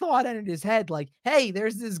maybe the thought entered his head, like, hey,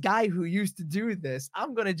 there's this guy who used to do this.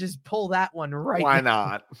 I'm going to just pull that one right Why now.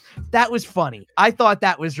 not? That was funny. I thought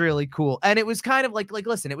that was really cool. And it was kind of like,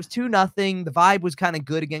 listen, it was 2-0. The vibe was kind of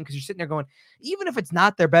good again because you're sitting there going, even if it's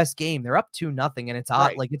not their best game, they're up 2-0 and it's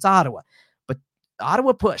Right. like it's Ottawa. But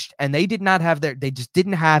Ottawa pushed and they did not have they just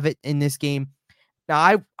didn't have it in this game.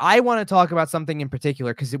 Now, I want to talk about something in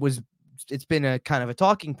particular because it's been a kind of a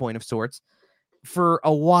talking point of sorts. For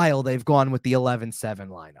a while, they've gone with the 11-7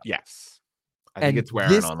 lineup. Yes. I think it's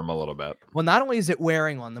wearing on them a little bit. Well, not only is it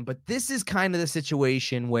wearing on them, but this is kind of the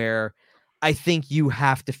situation where I think you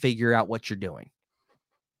have to figure out what you're doing.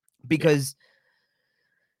 Because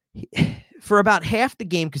for about half the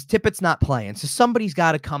game, because Tippett's not playing, so somebody's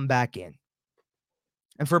got to come back in.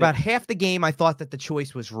 And for about half the game, I thought that the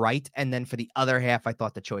choice was right. And then for the other half, I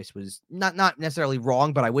thought the choice was not necessarily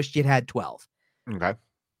wrong, but I wished you'd had 12. Okay.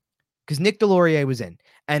 Because Nick Delorier was in.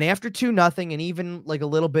 And after 2-0, and even like a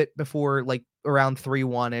little bit before, like around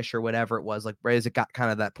 3-1-ish or whatever it was, like right as it got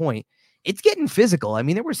kind of that point, it's getting physical. I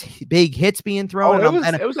mean, there was big hits being thrown.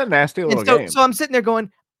 It was a nasty little game. So I'm sitting there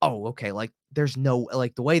going, oh, okay, like there's no,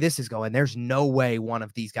 like the way this is going, there's no way one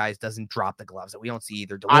of these guys doesn't drop the gloves. That we don't see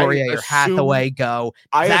either Delorier or Hathaway go.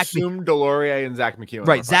 I assume Delorier and Zach McEwen.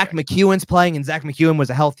 Right, Zach McEwen's playing, and Zach McEwen was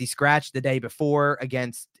a healthy scratch the day before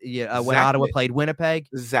against when Ottawa played Winnipeg.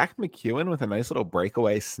 Zach McEwen with a nice little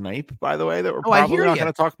breakaway snipe, by the way, that we're probably not going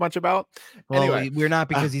to talk much about. Well, anyway, we're not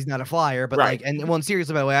because he's not a Flyer, but right. like, and well,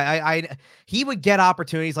 seriously, by the way, he would get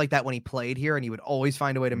opportunities like that when he played here, and he would always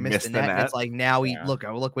find a way to miss the net. And it's like now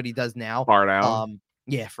look what he does now. Far down.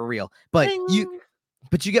 Yeah, for real. But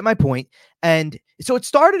you get my point. And so it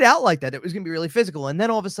started out like that. It was going to be really physical. And then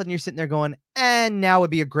all of a sudden you're sitting there going, and now would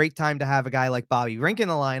be a great time to have a guy like Bobby Rink in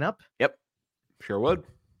the lineup. Yep. Sure would.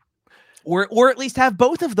 Or at least have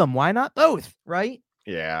both of them. Why not both? Right?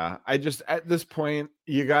 Yeah. I just, at this point,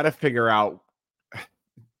 you got to figure out.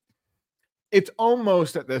 It's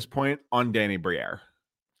almost at this point on Danny Briere.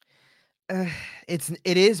 It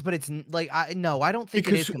is, but it's like I don't think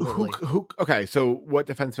because it is completely. Okay, so what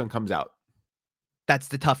defenseman comes out? That's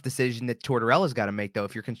the tough decision that Tortorella's got to make, though,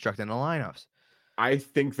 if you're constructing the lineups. I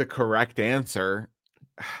think the correct answer.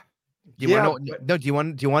 Do you want to know? No, do you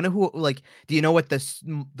want to who? Like, do you know what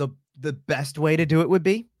the best way to do it would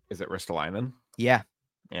be? Is it Ristolainen? Yeah,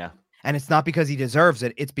 yeah, and it's not because he deserves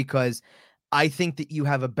it. It's because I think that you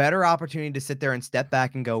have a better opportunity to sit there and step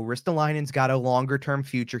back and go, Ristolainen's got a longer term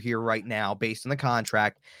future here right now based on the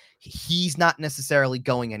contract. He's not necessarily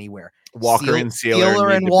going anywhere. Walker and Sealer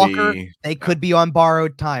and Walker, they could be on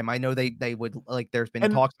borrowed time. I know they would like. There's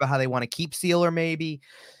been talks about how they want to keep Sealer maybe,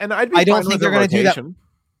 and I don't think they're going to do that.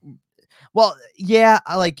 Well, yeah,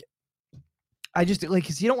 I just like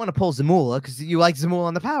because you don't want to pull Zamula because you like Zamula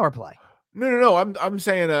on the power play. No. I'm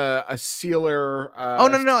saying a Sealer.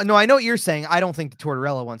 No. I know what you're saying. I don't think the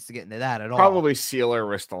Tortorella wants to get into that at all. Probably Sealer,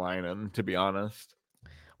 Ristolainen, to be honest.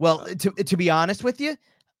 Well, to be honest with you,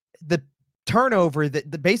 the turnover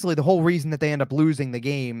that basically the whole reason that they end up losing the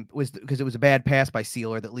game was because it was a bad pass by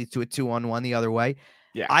Sealer that leads to a 2-on-1 the other way.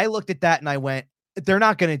 Yeah, I looked at that and I went, they're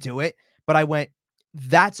not going to do it. But I went,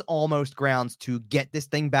 that's almost grounds to get this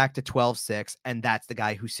thing back to 12-6, and that's the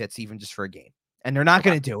guy who sits even just for a game. And they're not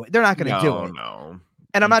going to do it. They're not going to do it. No.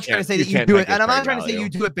 And I'm not trying to say that you do it. And I'm not trying to say you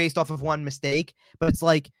do it based off of one mistake. But it's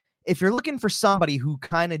like, if you're looking for somebody who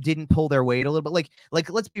kind of didn't pull their weight a little bit, like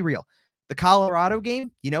let's be real. The Colorado game,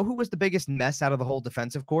 you know who was the biggest mess out of the whole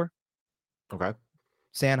defensive core? Okay.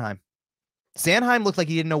 Sanheim. Sanheim looked like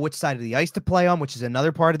he didn't know which side of the ice to play on, which is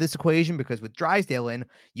another part of this equation because with Drysdale in,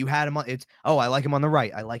 you had him on. It's, I like him on the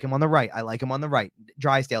right. I like him on the right. I like him on the right.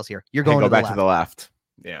 Drysdale's here. You're going back to the left.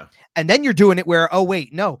 Yeah. And then you're doing it where,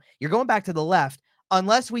 you're going back to the left.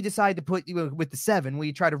 Unless we decide to put you with the 7,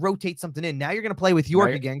 we try to rotate something in. Now you're going to play with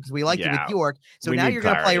York again because we like you with York. So now you're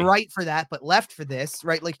going to play right for that, but left for this,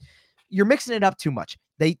 right? Like you're mixing it up too much.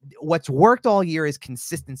 What's worked all year is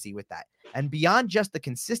consistency with that. And beyond just the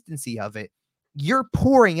consistency of it, you're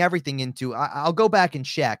pouring everything into, I'll go back and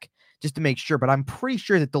check just to make sure, but I'm pretty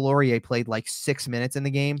sure that Delorier played like 6 minutes in the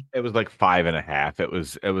game. It was like 5.5. It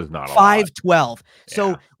was not 5-12.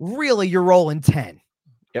 So really you're rolling 10.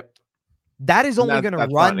 Yep. That is only going to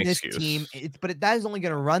run this team. That is only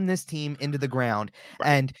going to run this team into the ground. Right.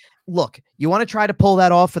 And look, you want to try to pull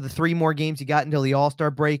that off for the 3 more games you got until the All-Star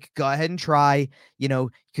break. Go ahead and try,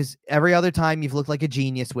 because every other time you've looked like a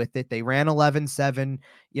genius with it. They ran 11-7.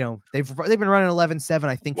 They've been running 11-7,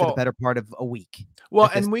 I think, for the better part of a week. Well,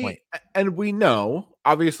 and we know,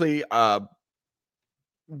 obviously,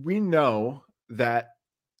 we know that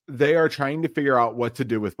they are trying to figure out what to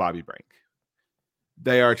do with Bobby Brink.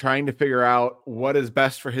 They are trying to figure out what is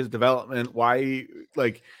best for his development. Why,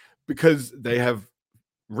 because they have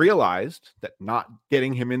realized that not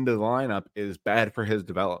getting him into the lineup is bad for his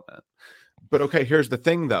development. But okay, here's the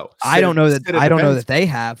thing, though. I don't know that they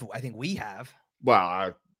have. I think we have.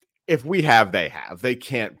 Well, if we have, they have. They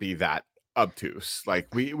can't be that obtuse.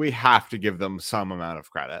 We have to give them some amount of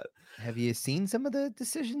credit. Have you seen some of the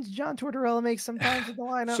decisions John Tortorella makes sometimes with the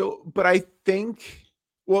lineup? But I think,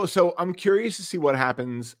 so I'm curious to see what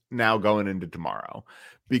happens now going into tomorrow,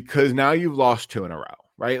 because now you've lost 2 in a row,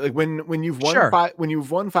 right? When you've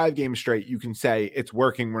won 5 games straight, you can say it's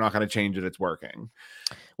working. We're not going to change it. It's working.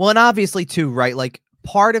 Well, and obviously too, right?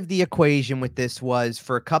 Part of the equation with this was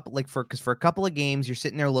for a couple of games, you're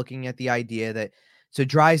sitting there looking at the idea that so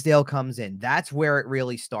Drysdale comes in. That's where it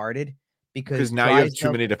really started, because now you have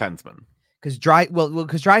too many defensemen. Because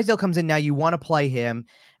Drysdale comes in now, you want to play him,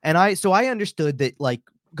 and I understood that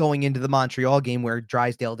going into the Montreal game where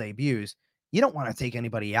Drysdale debuts, you don't want to take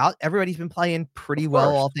anybody out. Everybody's been playing pretty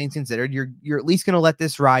well, all things considered. You're at least going to let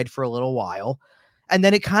this ride for a little while, and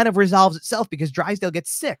then it kind of resolves itself because Drysdale gets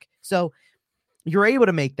sick, so you're able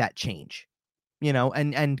to make that change,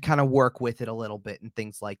 and kind of work with it a little bit and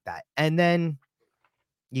things like that. And then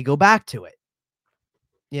you go back to it,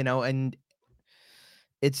 and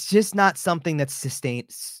it's just not something that's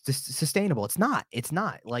sustainable. It's not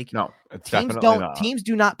no, it's teams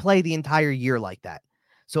do not play the entire year like that.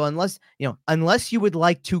 So unless you would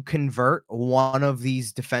like to convert one of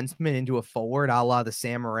these defensemen into a forward, a la the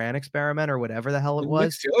Sam Morin experiment or whatever the hell it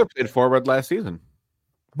was. Nick Seeler played forward last season.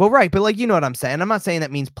 Well, right, but you know what I'm saying. I'm not saying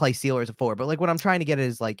that means play Seeler as a forward, but what I'm trying to get at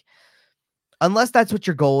is unless that's what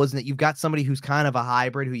your goal is, and that you've got somebody who's kind of a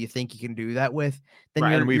hybrid who you think you can do that with,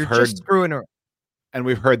 then you're just screwing around. And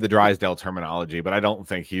we've heard the Drysdale terminology, but I don't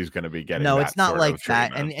think he's going to be getting. No, it's not like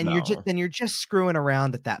that, treatment. and you're just screwing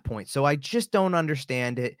around at that point. So I just don't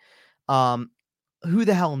understand it. Who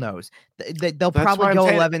the hell knows? They'll probably go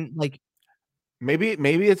 11.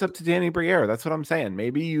 Maybe it's up to Danny Briere. That's what I'm saying.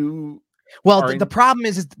 Maybe you. Well, the problem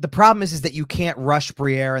is that you can't rush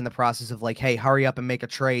Briere in the process of hey, hurry up and make a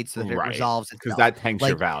trade so that it resolves itself, because that tanks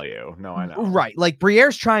your value. No, I know. Right,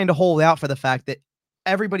 Briere's trying to hold out for the fact that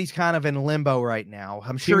everybody's kind of in limbo right now.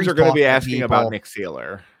 I'm sure teams are going to be asking about Nick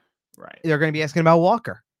Seeler. Right, they're going to be asking about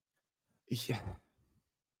Walker.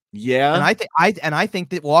 Yeah, and I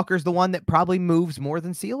think that Walker's the one that probably moves more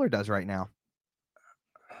than Seeler does right now.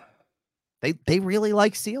 They really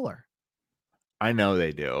like Seeler. I know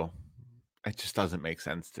they do. It just doesn't make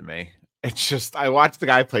sense to me. It's just, I watch the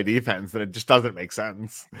guy play defense and it just doesn't make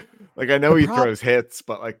sense. I know he throws hits,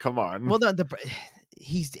 but come on. Well,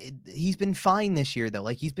 he's been fine this year though.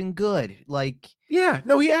 He's been good. Yeah,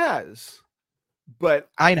 no, he has. But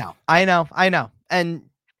I know. And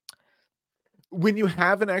when you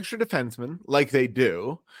have an extra defenseman like they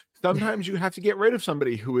do, sometimes you have to get rid of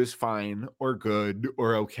somebody who is fine or good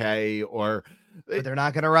or okay, but they're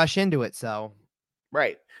not going to rush into it. So,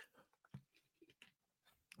 right.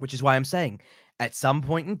 Which is why I'm saying at some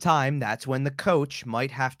point in time, that's when the coach might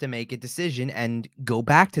have to make a decision and go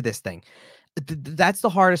back to this thing. That's the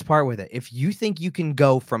hardest part with it. If you think you can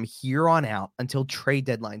go from here on out until trade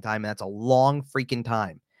deadline time, that's a long freaking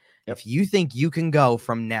time. Yep. If you think you can go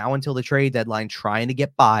from now until the trade deadline trying to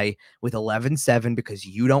get by with 11-7 because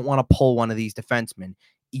you don't want to pull one of these defensemen,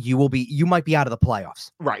 you might be out of the playoffs.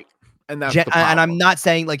 Right. And that's the problem. And I'm not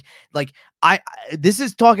saying this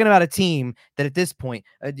is talking about a team that at this point,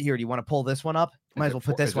 here, do you want to pull this one up? Might as well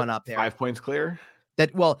put this one up there. 5 points clear.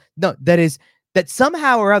 That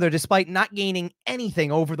somehow or other, despite not gaining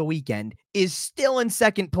anything over the weekend, is still in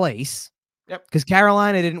second place. Yep. Because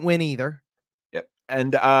Carolina didn't win either. Yep.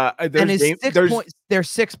 And there's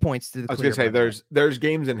 6 points to the clear. I was going to say there's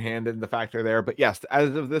games in hand and the factor there, but yes,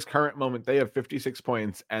 as of this current moment, they have 56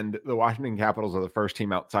 points, and the Washington Capitals are the first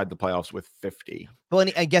team outside the playoffs with 50. Well,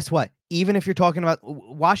 and guess what? Even if you're talking about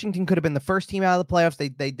Washington, could have been the first team out of the playoffs.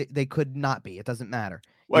 They could not be. It doesn't matter.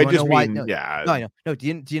 Well, I just mean, No, yeah. No.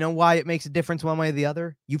 Do you know why it makes a difference one way or the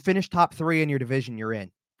other? You finish top 3 in your division, you're in.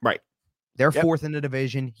 Right. They're fourth in the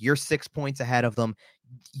division. You're 6 points ahead of them.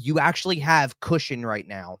 You actually have cushion right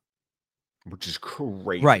now, which is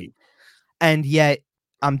crazy. Right. And yet,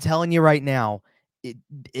 I'm telling you right now,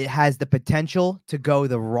 it has the potential to go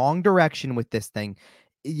the wrong direction with this thing.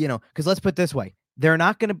 Because let's put it this way. They're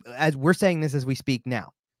not going to, as we're saying this as we speak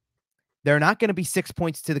now, they're not going to be 6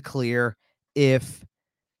 points to the clear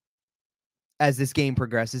as this game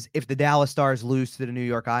progresses, if the Dallas Stars lose to the New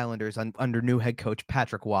York Islanders under new head coach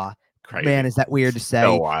Patrick Waugh. Crazy. Man, is that weird to say?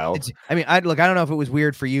 So wild. I don't know if it was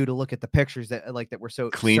weird for you to look at the pictures that were so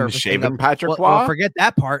clean shaven Patrick Waugh. Forget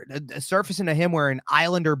that part. Surfacing to him wearing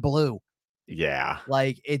Islander blue. Yeah.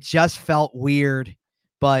 Like, it just felt weird,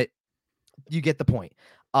 but you get the point.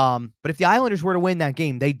 But if the Islanders were to win that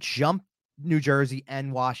game, they jump New Jersey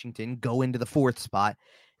and Washington, go into the 4th spot.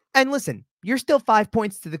 And listen, you're still 5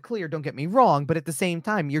 points to the clear, don't get me wrong, but at the same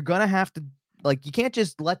time, you're going to have to, like, you can't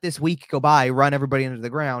just let this week go by, run everybody into the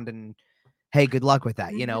ground, and hey, good luck with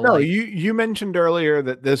that. No, like, you mentioned earlier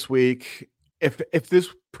that this week, if this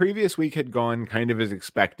previous week had gone kind of as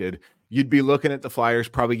expected, you'd be looking at the Flyers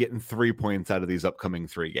probably getting 3 points out of these upcoming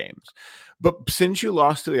 3 games. But since you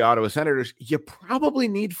lost to the Ottawa Senators, you probably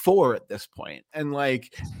need 4 at this point. And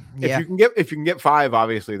like, yeah. if you can get 5,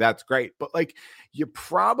 obviously that's great. But like, you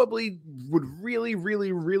probably would really,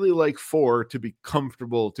 really, really like 4 to be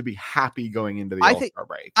comfortable, to be happy going into the All-Star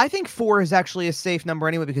break. I think 4 is actually a safe number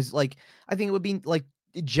anyway, because like, I think it would be like,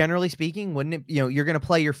 generally speaking, wouldn't it, you're going to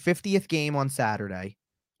play your 50th game on Saturday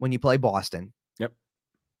when you play Boston. Yep.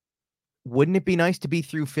 Wouldn't it be nice to be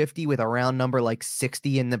through 50 with a round number like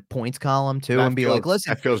 60 in the points column too, and be like,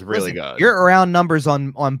 listen, that feels really good. You're around numbers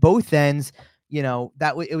on both ends.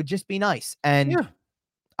 That it would just be nice. And yeah.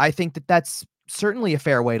 I think that's certainly a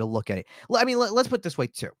fair way to look at it. I mean, let's put it this way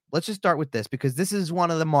too. Let's just start with this, because this is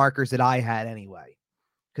one of the markers that I had anyway,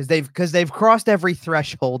 because they've crossed every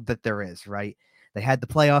threshold that there is, right? They had the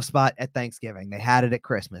playoff spot at Thanksgiving. They had it at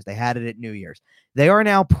Christmas. They had it at New Year's. They are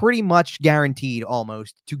now pretty much guaranteed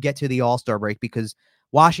almost to get to the All-Star break, because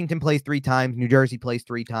Washington plays 3 times. New Jersey plays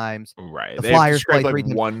 3 times. Right. The Flyers play 3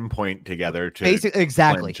 times. 1 point together to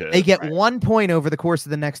exactly. They get 1 point over the course of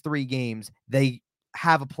the next 3 games. They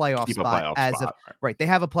have a playoff spot right. They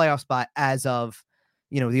have a playoff spot as of,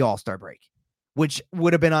 the All-Star break, which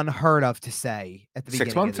would have been unheard of to say at the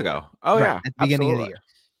beginning 6 months of the ago. Year. Oh right, yeah. At the beginning of the year.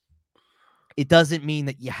 It doesn't mean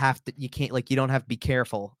that you don't have to be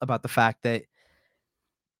careful about the fact that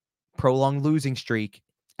prolonged losing streak,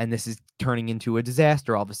 and this is turning into a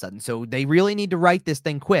disaster all of a sudden. So they really need to write this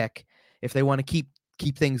thing quick if they want to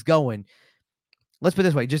keep things going. Let's put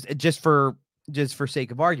it this way, just for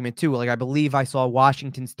sake of argument too. Like, I believe I saw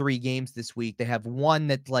Washington's 3 games this week. They have one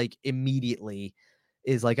that like immediately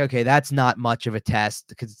is like, okay, that's not much of a test,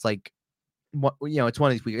 because it's like, it's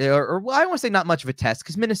one of these weeks, or I don't want to say not much of a test,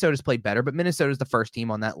 because Minnesota's played better, but Minnesota's the first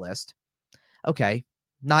team on that list. Okay.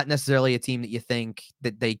 Not necessarily a team that you think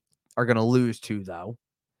that they are going to lose to, though.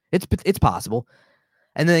 It's possible.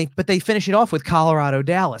 And then they finish it off with Colorado,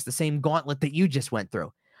 Dallas, the same gauntlet that you just went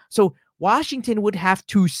through. So Washington would have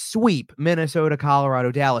to sweep Minnesota,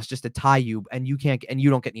 Colorado, Dallas just to tie you, and you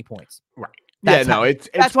don't get any points. Right. That's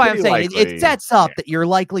that's why I'm saying it sets up that you're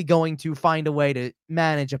likely going to find a way to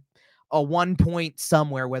manage a 1 point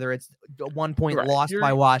somewhere, whether it's a 1 point lost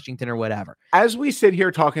by Washington or whatever. As we sit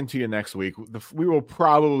here talking to you next week, we will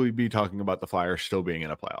probably be talking about the Flyers still being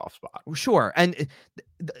in a playoff spot. Sure. And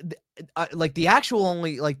like the actual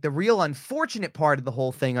only, like the real unfortunate part of the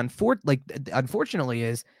whole thing, unfortunately,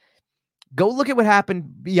 is go look at what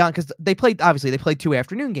happened beyond, because they played 2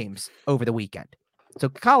 afternoon games over the weekend. So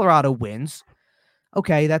Colorado wins.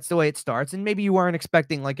 Okay, that's the way it starts. And maybe you weren't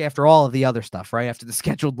expecting, like, after all of the other stuff, right? After the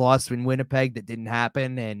scheduled loss in Winnipeg that didn't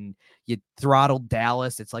happen, and you throttled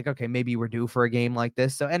Dallas, it's like, okay, maybe you were due for a game like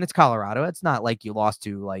this. So, and it's Colorado. It's not like you lost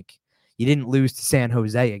to, like, you didn't lose to San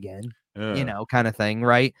Jose again, kind of thing,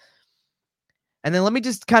 right? And then let me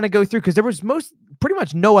just kind of go through, because there was pretty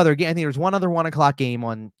much no other game. I think there was one other 1 o'clock game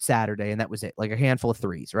on Saturday, and that was it, like a handful of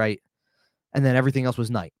threes, right? And then everything else was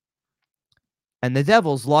night. And the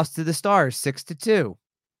Devils lost to the Stars 6-2.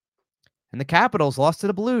 And the Capitals lost to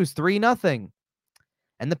the Blues 3-0.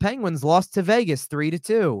 And the Penguins lost to Vegas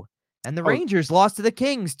 3-2. And the Rangers lost to the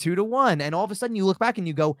Kings 2-1. And all of a sudden you look back and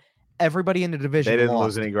you go, everybody in the division They didn't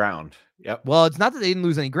lose any ground. Yep. Well, it's not that they didn't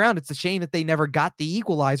lose any ground. It's a shame that they never got the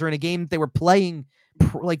equalizer in a game that they were playing,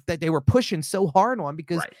 like that they were pushing so hard on,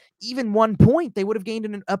 because even 1 point, they would have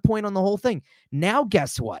gained a point on the whole thing. Now,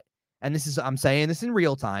 guess what? And I'm saying this in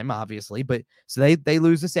real time, obviously, but so they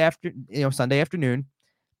lose this Sunday afternoon.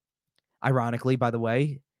 Ironically, by the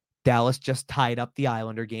way, Dallas just tied up the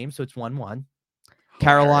Islander game, so it's 1-1.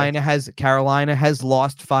 Carolina has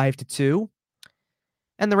lost 5-2,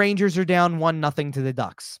 and the Rangers are down 1-0 to the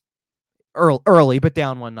Ducks. Early, but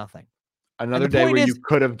down 1-0. Another day where you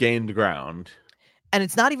could have gained ground. And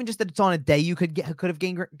it's not even just that it's on a day you could have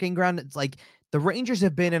gained ground. It's like the Rangers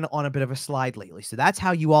have been on a bit of a slide lately. So that's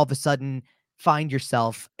how you all of a sudden find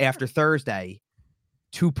yourself after Thursday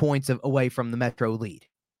 2 points away from the Metro lead.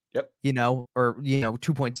 Yep.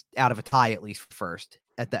 2 points out of a tie, at least first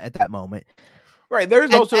at that moment. Right.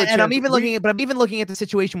 There's also a chance. I'm even looking at the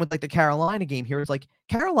situation with like the Carolina game here. It's like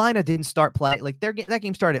Carolina didn't start playing, like that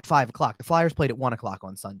game started at 5 o'clock. The Flyers played at 1 o'clock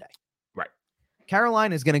on Sunday. Right.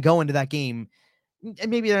 Carolina is going to go into that game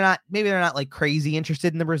maybe they're not like crazy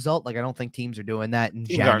interested in the result. Like I don't think teams are doing that in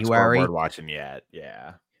Teams aren't January. scoreboard watching yet.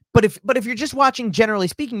 Yeah. But if you're just watching, generally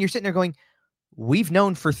speaking, you're sitting there going, we've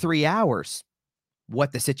known for 3 hours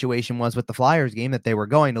what the situation was with the Flyers game, that they were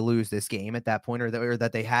going to lose this game at that point, or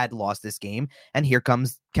that they had lost this game. And here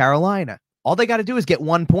comes Carolina. All they got to do is get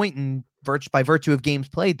 1 point, and by virtue of games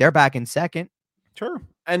played, they're back in second. Sure.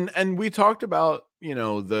 And we talked about,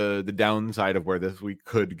 the downside of where this week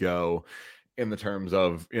could go in the terms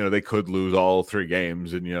of, they could lose all 3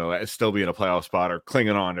 games and, still be in a playoff spot or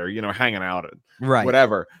clinging on or, hanging out right,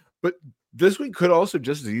 whatever. But this week could also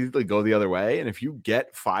just as easily go the other way. And if you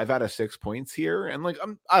get 5 out of 6 points here, and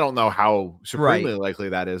I don't know how supremely likely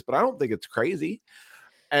that is, but I don't think it's crazy.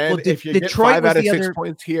 And if you get 5 out of 6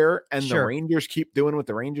 points here and the Rangers keep doing what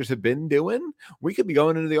the Rangers have been doing, we could be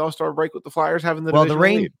going into the All-Star break with the Flyers having the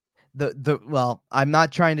division lead. Well, I'm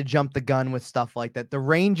not trying to jump the gun with stuff like that. The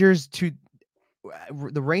Rangers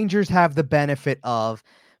have the benefit of,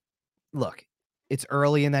 look, it's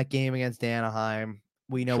early in that game against Anaheim.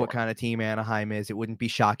 We know what kind of team Anaheim is. It wouldn't be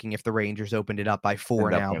shocking if the Rangers opened it up by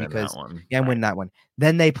 4 now because win that one.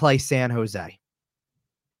 Then they play San Jose.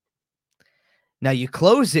 Now you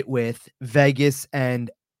close it with Vegas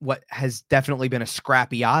and what has definitely been a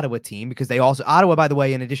scrappy Ottawa team, because Ottawa, by the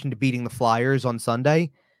way, in addition to beating the Flyers on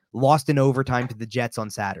Sunday, lost in overtime to the Jets on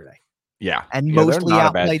Saturday. Yeah. And mostly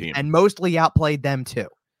outplayed them too.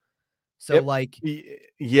 So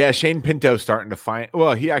Shane Pinto's starting to find.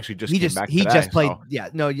 Well, he actually just came back. He just played. So. Yeah,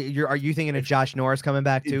 no, are you thinking of Josh Norris coming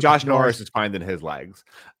back too? Josh Norris is finding his legs.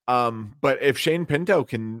 But if Shane Pinto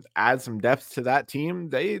can add some depth to that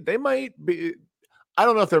team, they might be. I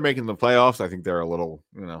don't know if they're making the playoffs. I think they're a little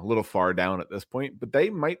far down at this point, but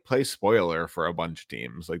they might play spoiler for a bunch of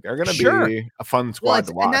teams. Like they're going to be a fun squad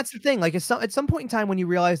to watch. And that's the thing. Like at some point in time, when you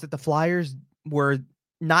realize that the Flyers were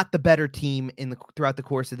not the better team throughout the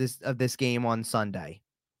course of this game on Sunday,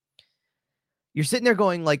 you're sitting there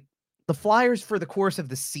going, like, the Flyers for the course of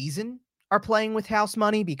the season are playing with house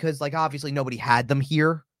money because, like, obviously nobody had them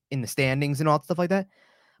here in the standings and all that stuff like that.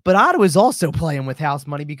 But Ottawa's also playing with house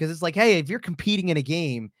money because it's like, hey, if you're competing in a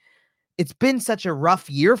game, it's been such a rough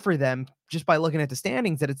year for them just by looking at the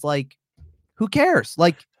standings that it's like, who cares?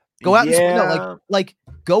 Like, go out and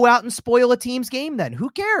go out and spoil a team's game. Then who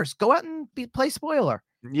cares? Go out and play spoiler.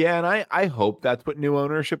 Yeah, and I hope that's what new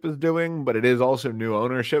ownership is doing, but it is also new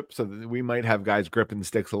ownership, so that we might have guys gripping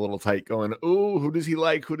sticks a little tight, going, "Ooh, who does he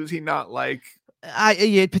like? Who does he not like?"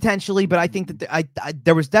 Potentially, but I think that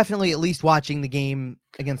there was definitely, at least watching the game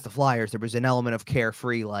against the Flyers, there was an element of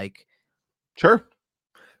carefree, like. Sure.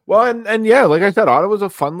 Well, and yeah, like I said, Ottawa's a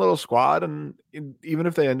fun little squad, and even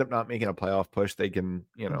if they end up not making a playoff push, they can,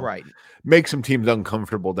 make some teams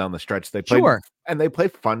uncomfortable down the stretch. They play, and they play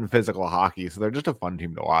fun physical hockey, so they're just a fun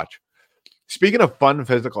team to watch. Speaking of fun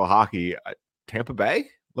physical hockey, Tampa Bay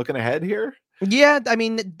looking ahead here. Yeah, I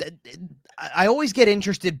mean, I always get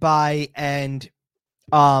interested by, and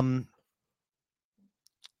I'm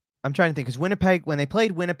trying to think, because Winnipeg, when they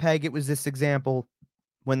played Winnipeg, it was this example.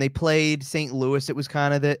 When they played St. Louis, it was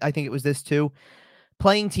kind of I think it was this too.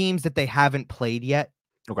 Playing teams that they haven't played yet.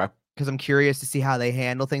 Okay. Because I'm curious to see how they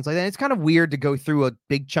handle things like that. And it's kind of weird to go through a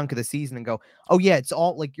big chunk of the season and go, oh yeah, it's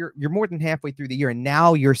all like you're more than halfway through the year, and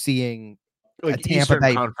now you're seeing like a Tampa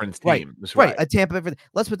Bay conference team. Right. A Tampa Bay.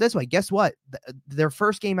 Let's put it this way. Guess what? Their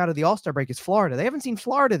first game out of the All-Star break is Florida. They haven't seen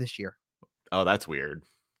Florida this year. Oh, that's weird.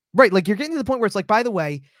 Right. Like you're getting to the point where it's like, by the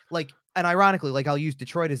way, like, and ironically, like I'll use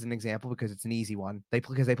Detroit as an example because it's an easy one.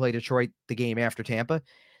 Because they play Detroit the game after Tampa.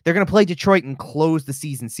 They're going to play Detroit and close the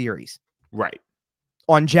season series. Right.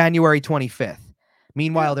 On January 25th.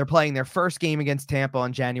 Meanwhile, they're playing their first game against Tampa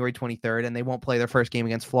on January 23rd, and they won't play their first game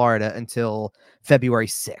against Florida until February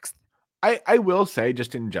 6th. I will say,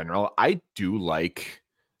 just in general, I do like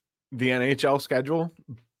the NHL schedule.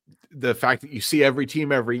 The fact that you see every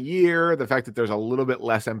team every year, the fact that there's a little bit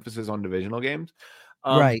less emphasis on divisional games.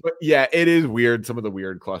 Right. But yeah, it is weird. Some of the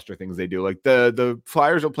weird cluster things they do. Like the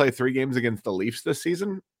Flyers will play 3 games against the Leafs this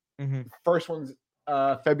season. Mm-hmm. First one's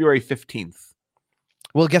February 15th.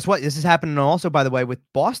 Well, guess what? This is happening also, by the way, with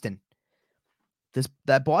Boston.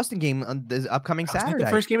 That Boston game on this upcoming Saturday. The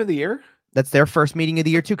first game of the year? That's their first meeting of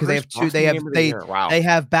the year too, because they have two. Wow. They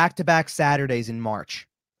have back-to-back Saturdays in March.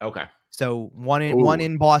 Okay. So one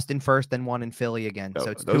in Boston first, then one in Philly again. So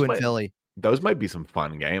it's 2 in Philly. Those might be some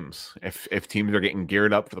fun games if teams are getting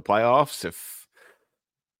geared up for the playoffs.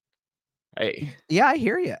 Yeah, I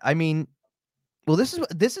hear you. I mean, well, this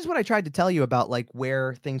is what I tried to tell you about, like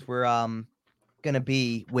where things were gonna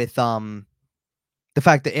be with the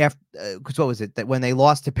fact that after what was it that when they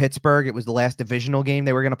lost to Pittsburgh, it was the last divisional game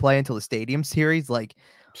they were gonna play until the Stadium Series. Like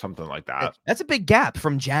something like that. That's a big gap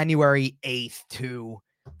from January 8th to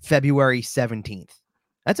February 17th.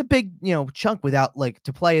 That's a big, chunk without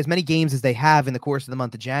to play as many games as they have in the course of the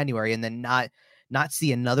month of January, and then not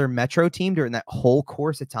see another Metro team during that whole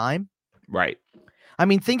course of time. Right. I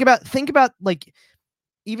mean, think about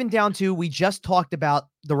even down to, we just talked about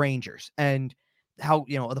the Rangers and how,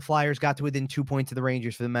 the Flyers got to within 2 points of the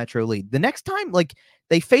Rangers for the Metro lead. The next time,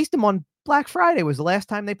 they faced them on Black Friday was the last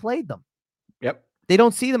time they played them. Yep. They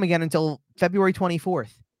don't see them again until February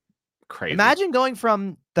 24th. Crazy. Imagine going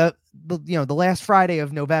from the last Friday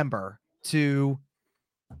of November to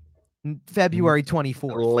February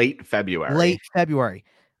 24th. Late February.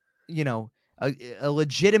 A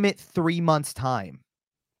legitimate 3 months time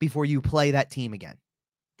before you play that team again.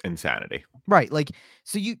 Insanity. Right.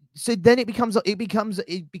 So then it becomes a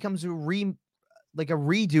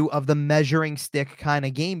redo of the measuring stick kind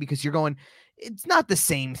of game, because you're going, it's not the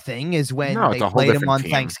same thing as when they played them on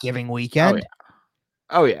Thanksgiving weekend.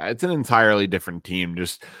 Oh yeah. It's an entirely different team.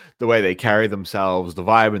 Just the way they carry themselves, the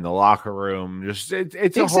vibe in the locker room, just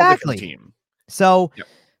it's a whole different team. So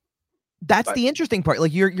that's the interesting part.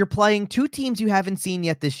 You're playing two teams you haven't seen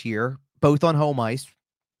yet this year, both on home ice.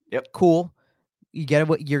 Yep. Cool. You're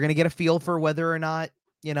going to get a feel for whether or not,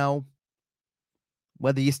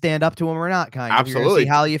 whether you stand up to them or not, kind of. Absolutely. See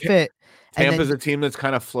how you fit. Tampa's a team that's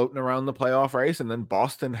kind of floating around the playoff race, and then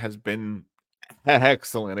Boston has been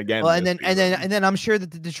excellent again. Well, and then I'm sure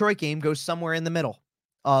that the Detroit game goes somewhere in the middle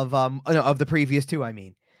of the previous two. I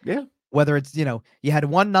mean, yeah. Whether it's, you had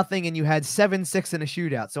 1-0 and you had 7-6 in a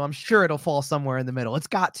shootout, so I'm sure it'll fall somewhere in the middle. It's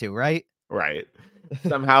got to, right? Right.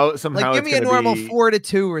 Somehow. Give me a normal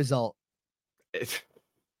 4-2 result. It's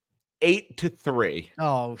 8-3.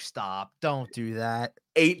 Oh, stop! Don't do that.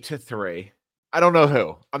 8-3. I don't know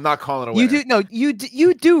who. I'm not calling a winner.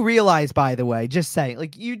 You do realize, by the way, just saying,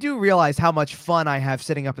 you do realize how much fun I have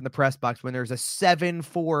sitting up in the press box when there's a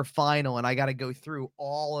 7-4 final and I got to go through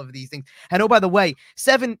all of these things. And oh, by the way,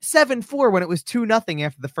 7-4 when it was 2-0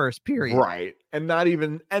 after the first period. Right. And not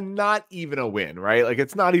even a win, right?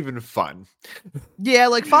 It's not even fun. Yeah,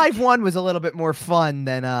 5-1 was a little bit more fun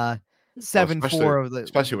than 7-4,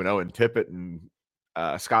 especially when Owen Tippett and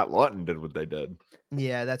Scott Lawton did what they did.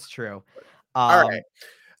 Yeah, that's true. All right.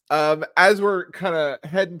 As we're kind of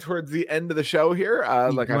heading towards the end of the show here,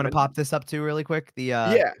 you want to pop this up too really quick?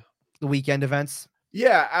 The weekend events.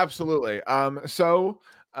 Yeah, absolutely. So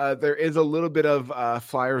there is a little bit of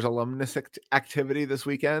Flyers alumnus activity this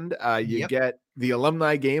weekend. You get the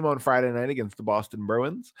alumni game on Friday night against the Boston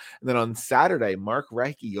Bruins, and then on Saturday, Mark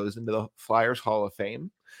Recchi goes into the Flyers Hall of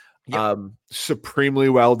Fame. Yep. Supremely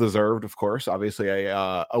well deserved, of course. Obviously,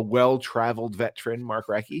 a well-traveled veteran, Mark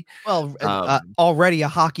Recchi. Well, already a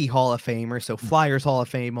hockey Hall of Famer, so Flyers Hall of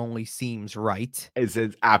Fame only seems right. It's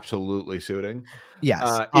absolutely suiting.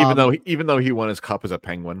 Yes, even though he won his cup as a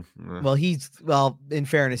Penguin. Well, in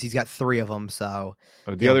fairness, he's got 3 of them. So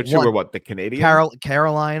the other 2 were what? The Canadian,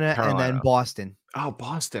 Carolina, and then Boston. Oh,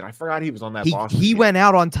 Boston! I forgot he was on that. Boston. He went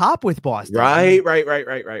out on top with Boston. Right.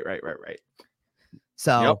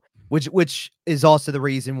 So. Which is also the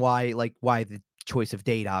reason why the choice of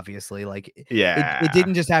date, obviously, it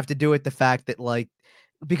didn't just have to do with the fact that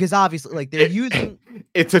because obviously they're using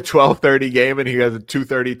it's a 12:30 game and he has a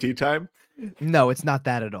 2:30 tea time. No, it's not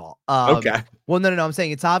that at all. Okay. Well, no. I'm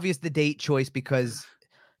saying it's obvious the date choice because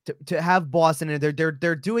to have Boston and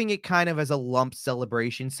they're doing it kind of as a lump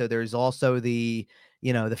celebration. So there's also the the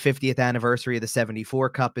 50th anniversary of the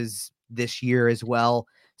 74 Cup is this year as well.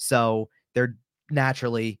 So they're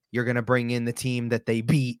naturally, you're going to bring in the team that they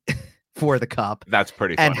beat for the cup. That's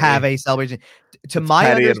pretty funny. And have a celebration. And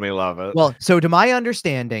we love it. Well, so to my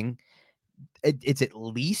understanding, it's at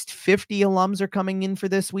least 50 alums are coming in for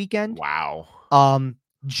this weekend. Wow.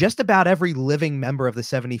 Just about every living member of the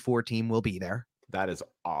 74 team will be there. That is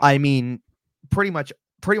awesome. I mean, pretty much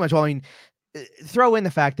all. I mean, throw in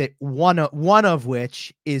the fact that one of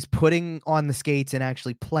which is putting on the skates and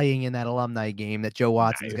actually playing in that alumni game that Joe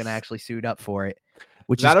Watson's going to actually suit up for it,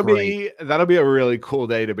 which that'll is great. That'll be a really cool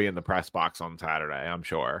day to be in the press box on Saturday, I'm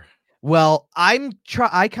sure. Well, I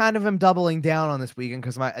kind of am doubling down on this weekend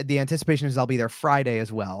because the anticipation is I'll be there Friday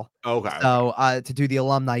as well. Okay. So to do the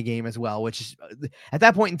alumni game as well, which is at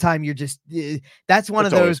that point in time, you're just that's one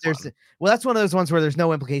of those. That's one of those ones where there's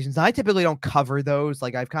no implications. I typically don't cover those.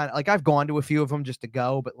 I've gone to a few of them just to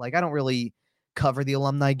go, but I don't really cover the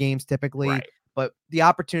alumni games typically. Right. But the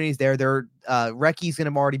opportunities there, Recchi's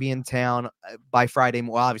going to already be in town by Friday.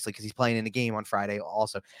 Well, obviously because he's playing in the game on Friday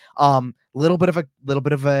also. Little bit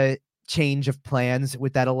of a change of plans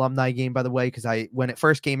with that alumni game, by the way, because when it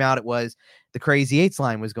first came out, it was the Crazy Eights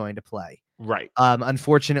line was going to play. Right.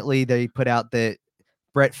 Unfortunately, they put out that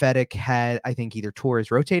Brett Fedek had, I think, either tore his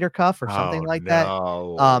rotator cuff or something like that.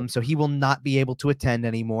 So he will not be able to attend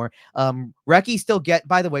anymore. Reki still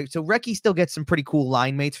by the way, so Reki still gets some pretty cool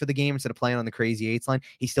line mates for the game instead of playing on the crazy eights line.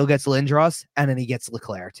 He still gets Lindros, and then he gets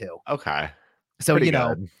Leclerc too. Okay. So, pretty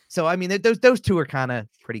know, good. so I mean, those two are kind of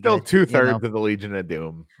pretty still good. 2/3 of the Legion of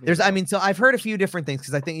Doom. I mean, so I've heard a few different things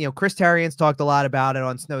because I think, Chris Therrien's talked a lot about it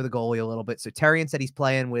on Snow the Goalie a little bit. So Therrien said he's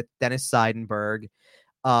playing with Dennis Seidenberg.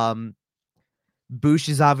 Bush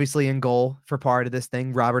is obviously in goal for part of this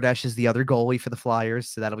thing. Robert Esch is the other goalie for the Flyers,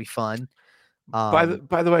 so that'll be fun. By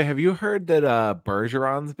the way, have you heard that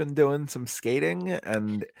Bergeron's been doing some skating?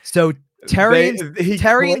 And so Therrien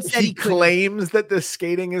said he claims that the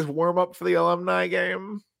skating is warm up for the alumni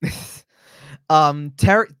game.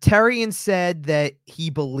 Therrien said that he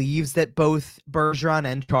believes that both Bergeron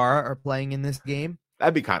and Chara are playing in this game.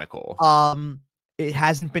 That'd be kind of cool. It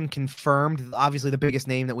hasn't been confirmed. Obviously, the biggest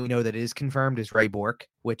name that we know that is confirmed is Ray Bourque,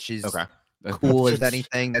 which is cool as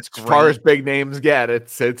anything. That's great. As far as big names get,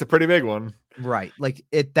 it's a pretty big one. Right. Like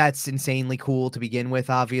that's insanely cool to begin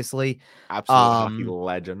with, obviously. Absolute hockey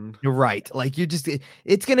legend. Right. Like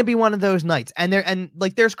it's gonna be one of those nights. And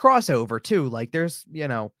there's crossover too. Like there's,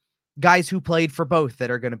 guys who played for both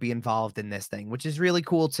that are gonna be involved in this thing, which is really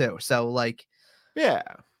cool too. So like, yeah.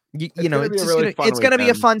 It's gonna be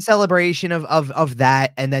a fun celebration of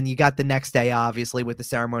that, and then you got the next day, obviously, with the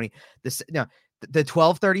ceremony. The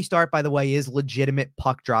 12:30 start, by the way, is legitimate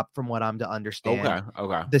puck drop, from what I'm to understand.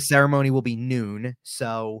 Okay. The ceremony will be noon,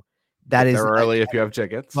 so that is early if you have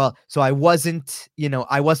tickets. Well, so I wasn't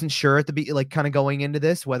sure at the like kind of going into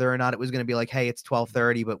this whether or not it was going to be like, hey, it's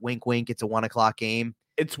 12:30, but wink, wink, it's a 1:00 game.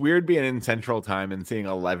 It's weird being in Central Time and seeing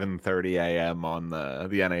 11:30 a.m. on the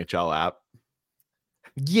NHL app.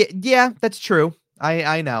 Yeah, that's true.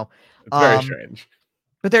 I know. It's very strange.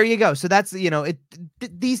 But there you go. So that's,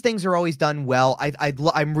 these things are always done well.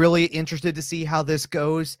 I'm really interested to see how this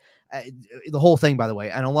goes. The whole thing, by the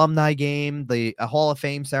way, an alumni game, a Hall of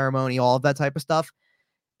Fame ceremony, all of that type of stuff.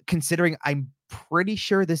 Considering I'm pretty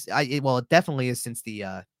sure it definitely is since the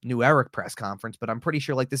New Eric press conference, but I'm pretty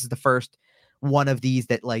sure like this is the first one of these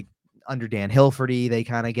that like under Dan Hilferty, they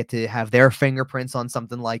kind of get to have their fingerprints on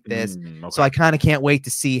something like this. So I kind of can't wait to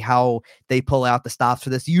see how they pull out the stops for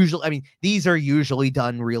this. These are usually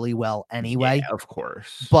done really well anyway. Yeah, of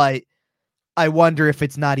course. But I wonder if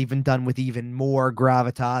it's not even done with even more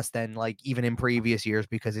gravitas than like even in previous years,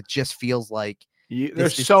 because it just feels like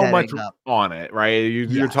there's so much on it, right?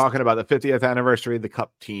 You're talking about the 50th anniversary of the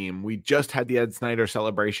Cup team. We just had the Ed Snyder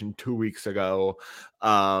celebration 2 weeks ago.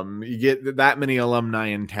 You get that many alumni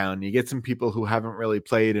in town. You get some people who haven't really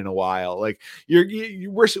played in a while. Like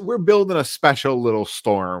we're building a special little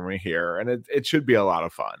storm here, and it should be a lot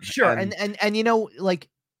of fun. Sure, and like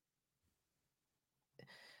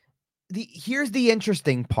here's the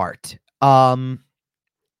interesting part,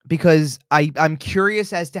 because I'm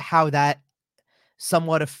curious as to how that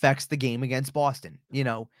somewhat affects the game against Boston.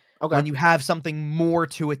 When you have something more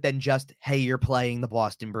to it than just, hey, you're playing the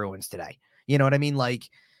Boston Bruins today. You know what I mean? Like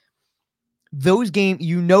those games,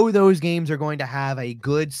 those games are going to have a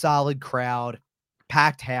good, solid crowd,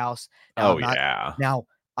 packed house. Now, Now,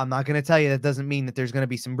 I'm not going to tell you that doesn't mean that there's going to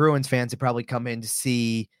be some Bruins fans that probably come in to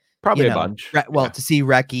see a bunch. To see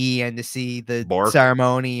Reki and to see the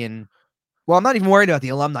ceremony. And I'm not even worried about the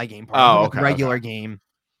alumni game part. The regular game.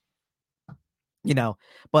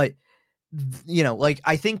 But like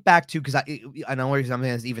I think back to, because I know where I'm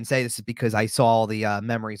going to even say this is because I saw the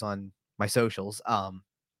memories on my socials. The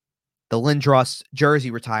Lindros jersey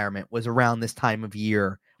retirement was around this time of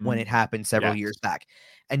year when it happened several years back,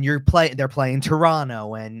 and they're playing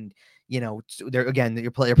Toronto, and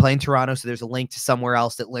they're playing Toronto, so there's a link to somewhere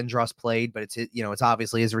else that Lindros played, but it's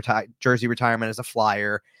obviously his jersey retirement as a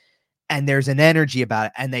Flyer. And there's an energy about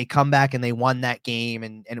it, and they come back and they won that game,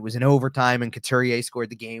 and it was in overtime, and Couturier scored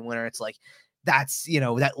the game winner. It's like that's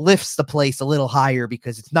that lifts the place a little higher,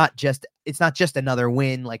 because it's not just another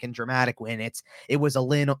win, like a dramatic win. It was a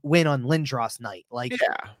win on Lindros night. Like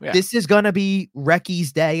this is gonna be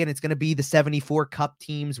Reki's day, and it's gonna be the 74 Cup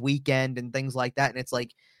teams weekend and things like that. And it's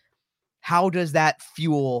like, how does that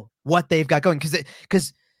fuel what they've got going?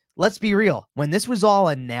 Because let's be real, when this was all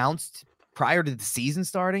announced prior to the season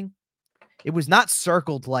starting, it was not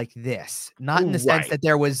circled like this, not in the sense that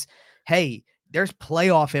there was, hey, there's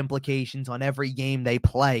playoff implications on every game they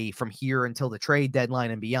play from here until the trade deadline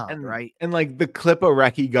and beyond, right? And like the clip of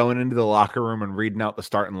Reki going into the locker room and reading out the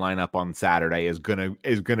starting lineup on Saturday is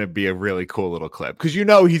gonna be a really cool little clip, because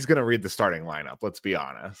he's gonna read the starting lineup. Let's be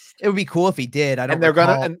honest. It would be cool if he did. They're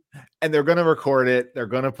gonna record it. They're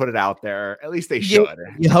gonna put it out there. At least they should.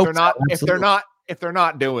 If if they're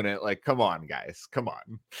not doing it, like, come on, guys, come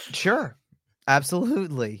on. Sure.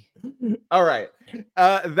 Absolutely. All right.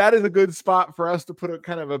 That is a good spot for us to put a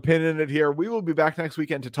kind of a pin in it here. We will be back next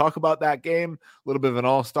weekend to talk about that game. A little bit of an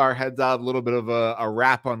all-star heads up, a little bit of a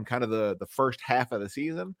wrap on kind of the first half of the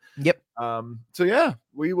season. Yep. So yeah,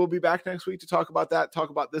 we will be back next week to talk about that,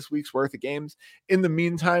 talk about this week's worth of games. In the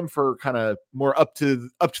meantime, for kind of more up to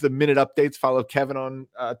the minute updates, follow Kevin on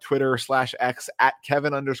Twitter /X at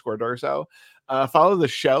Kevin_Durso. Follow the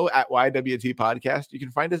show at YWT Podcast. You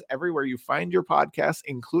can find us everywhere you find your podcasts,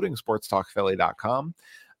 including sportstalkphilly.com.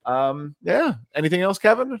 Yeah. Anything else,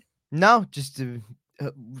 Kevin? No, just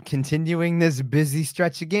continuing this busy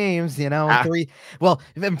stretch of games, 3. Well,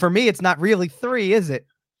 for me, it's not really 3, is it?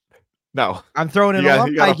 No. I'm throwing an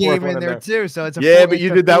alumni game in there too. So it's but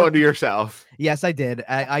you did that one to yourself. Yes, I did.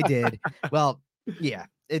 I did. Well, yeah.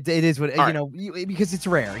 It is what because it's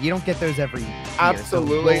rare. You don't get those every year.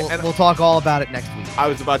 Absolutely. So we'll talk all about it next week. I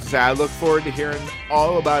was about to say, I look forward to hearing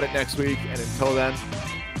all about it next week. And until then,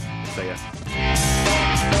 see ya.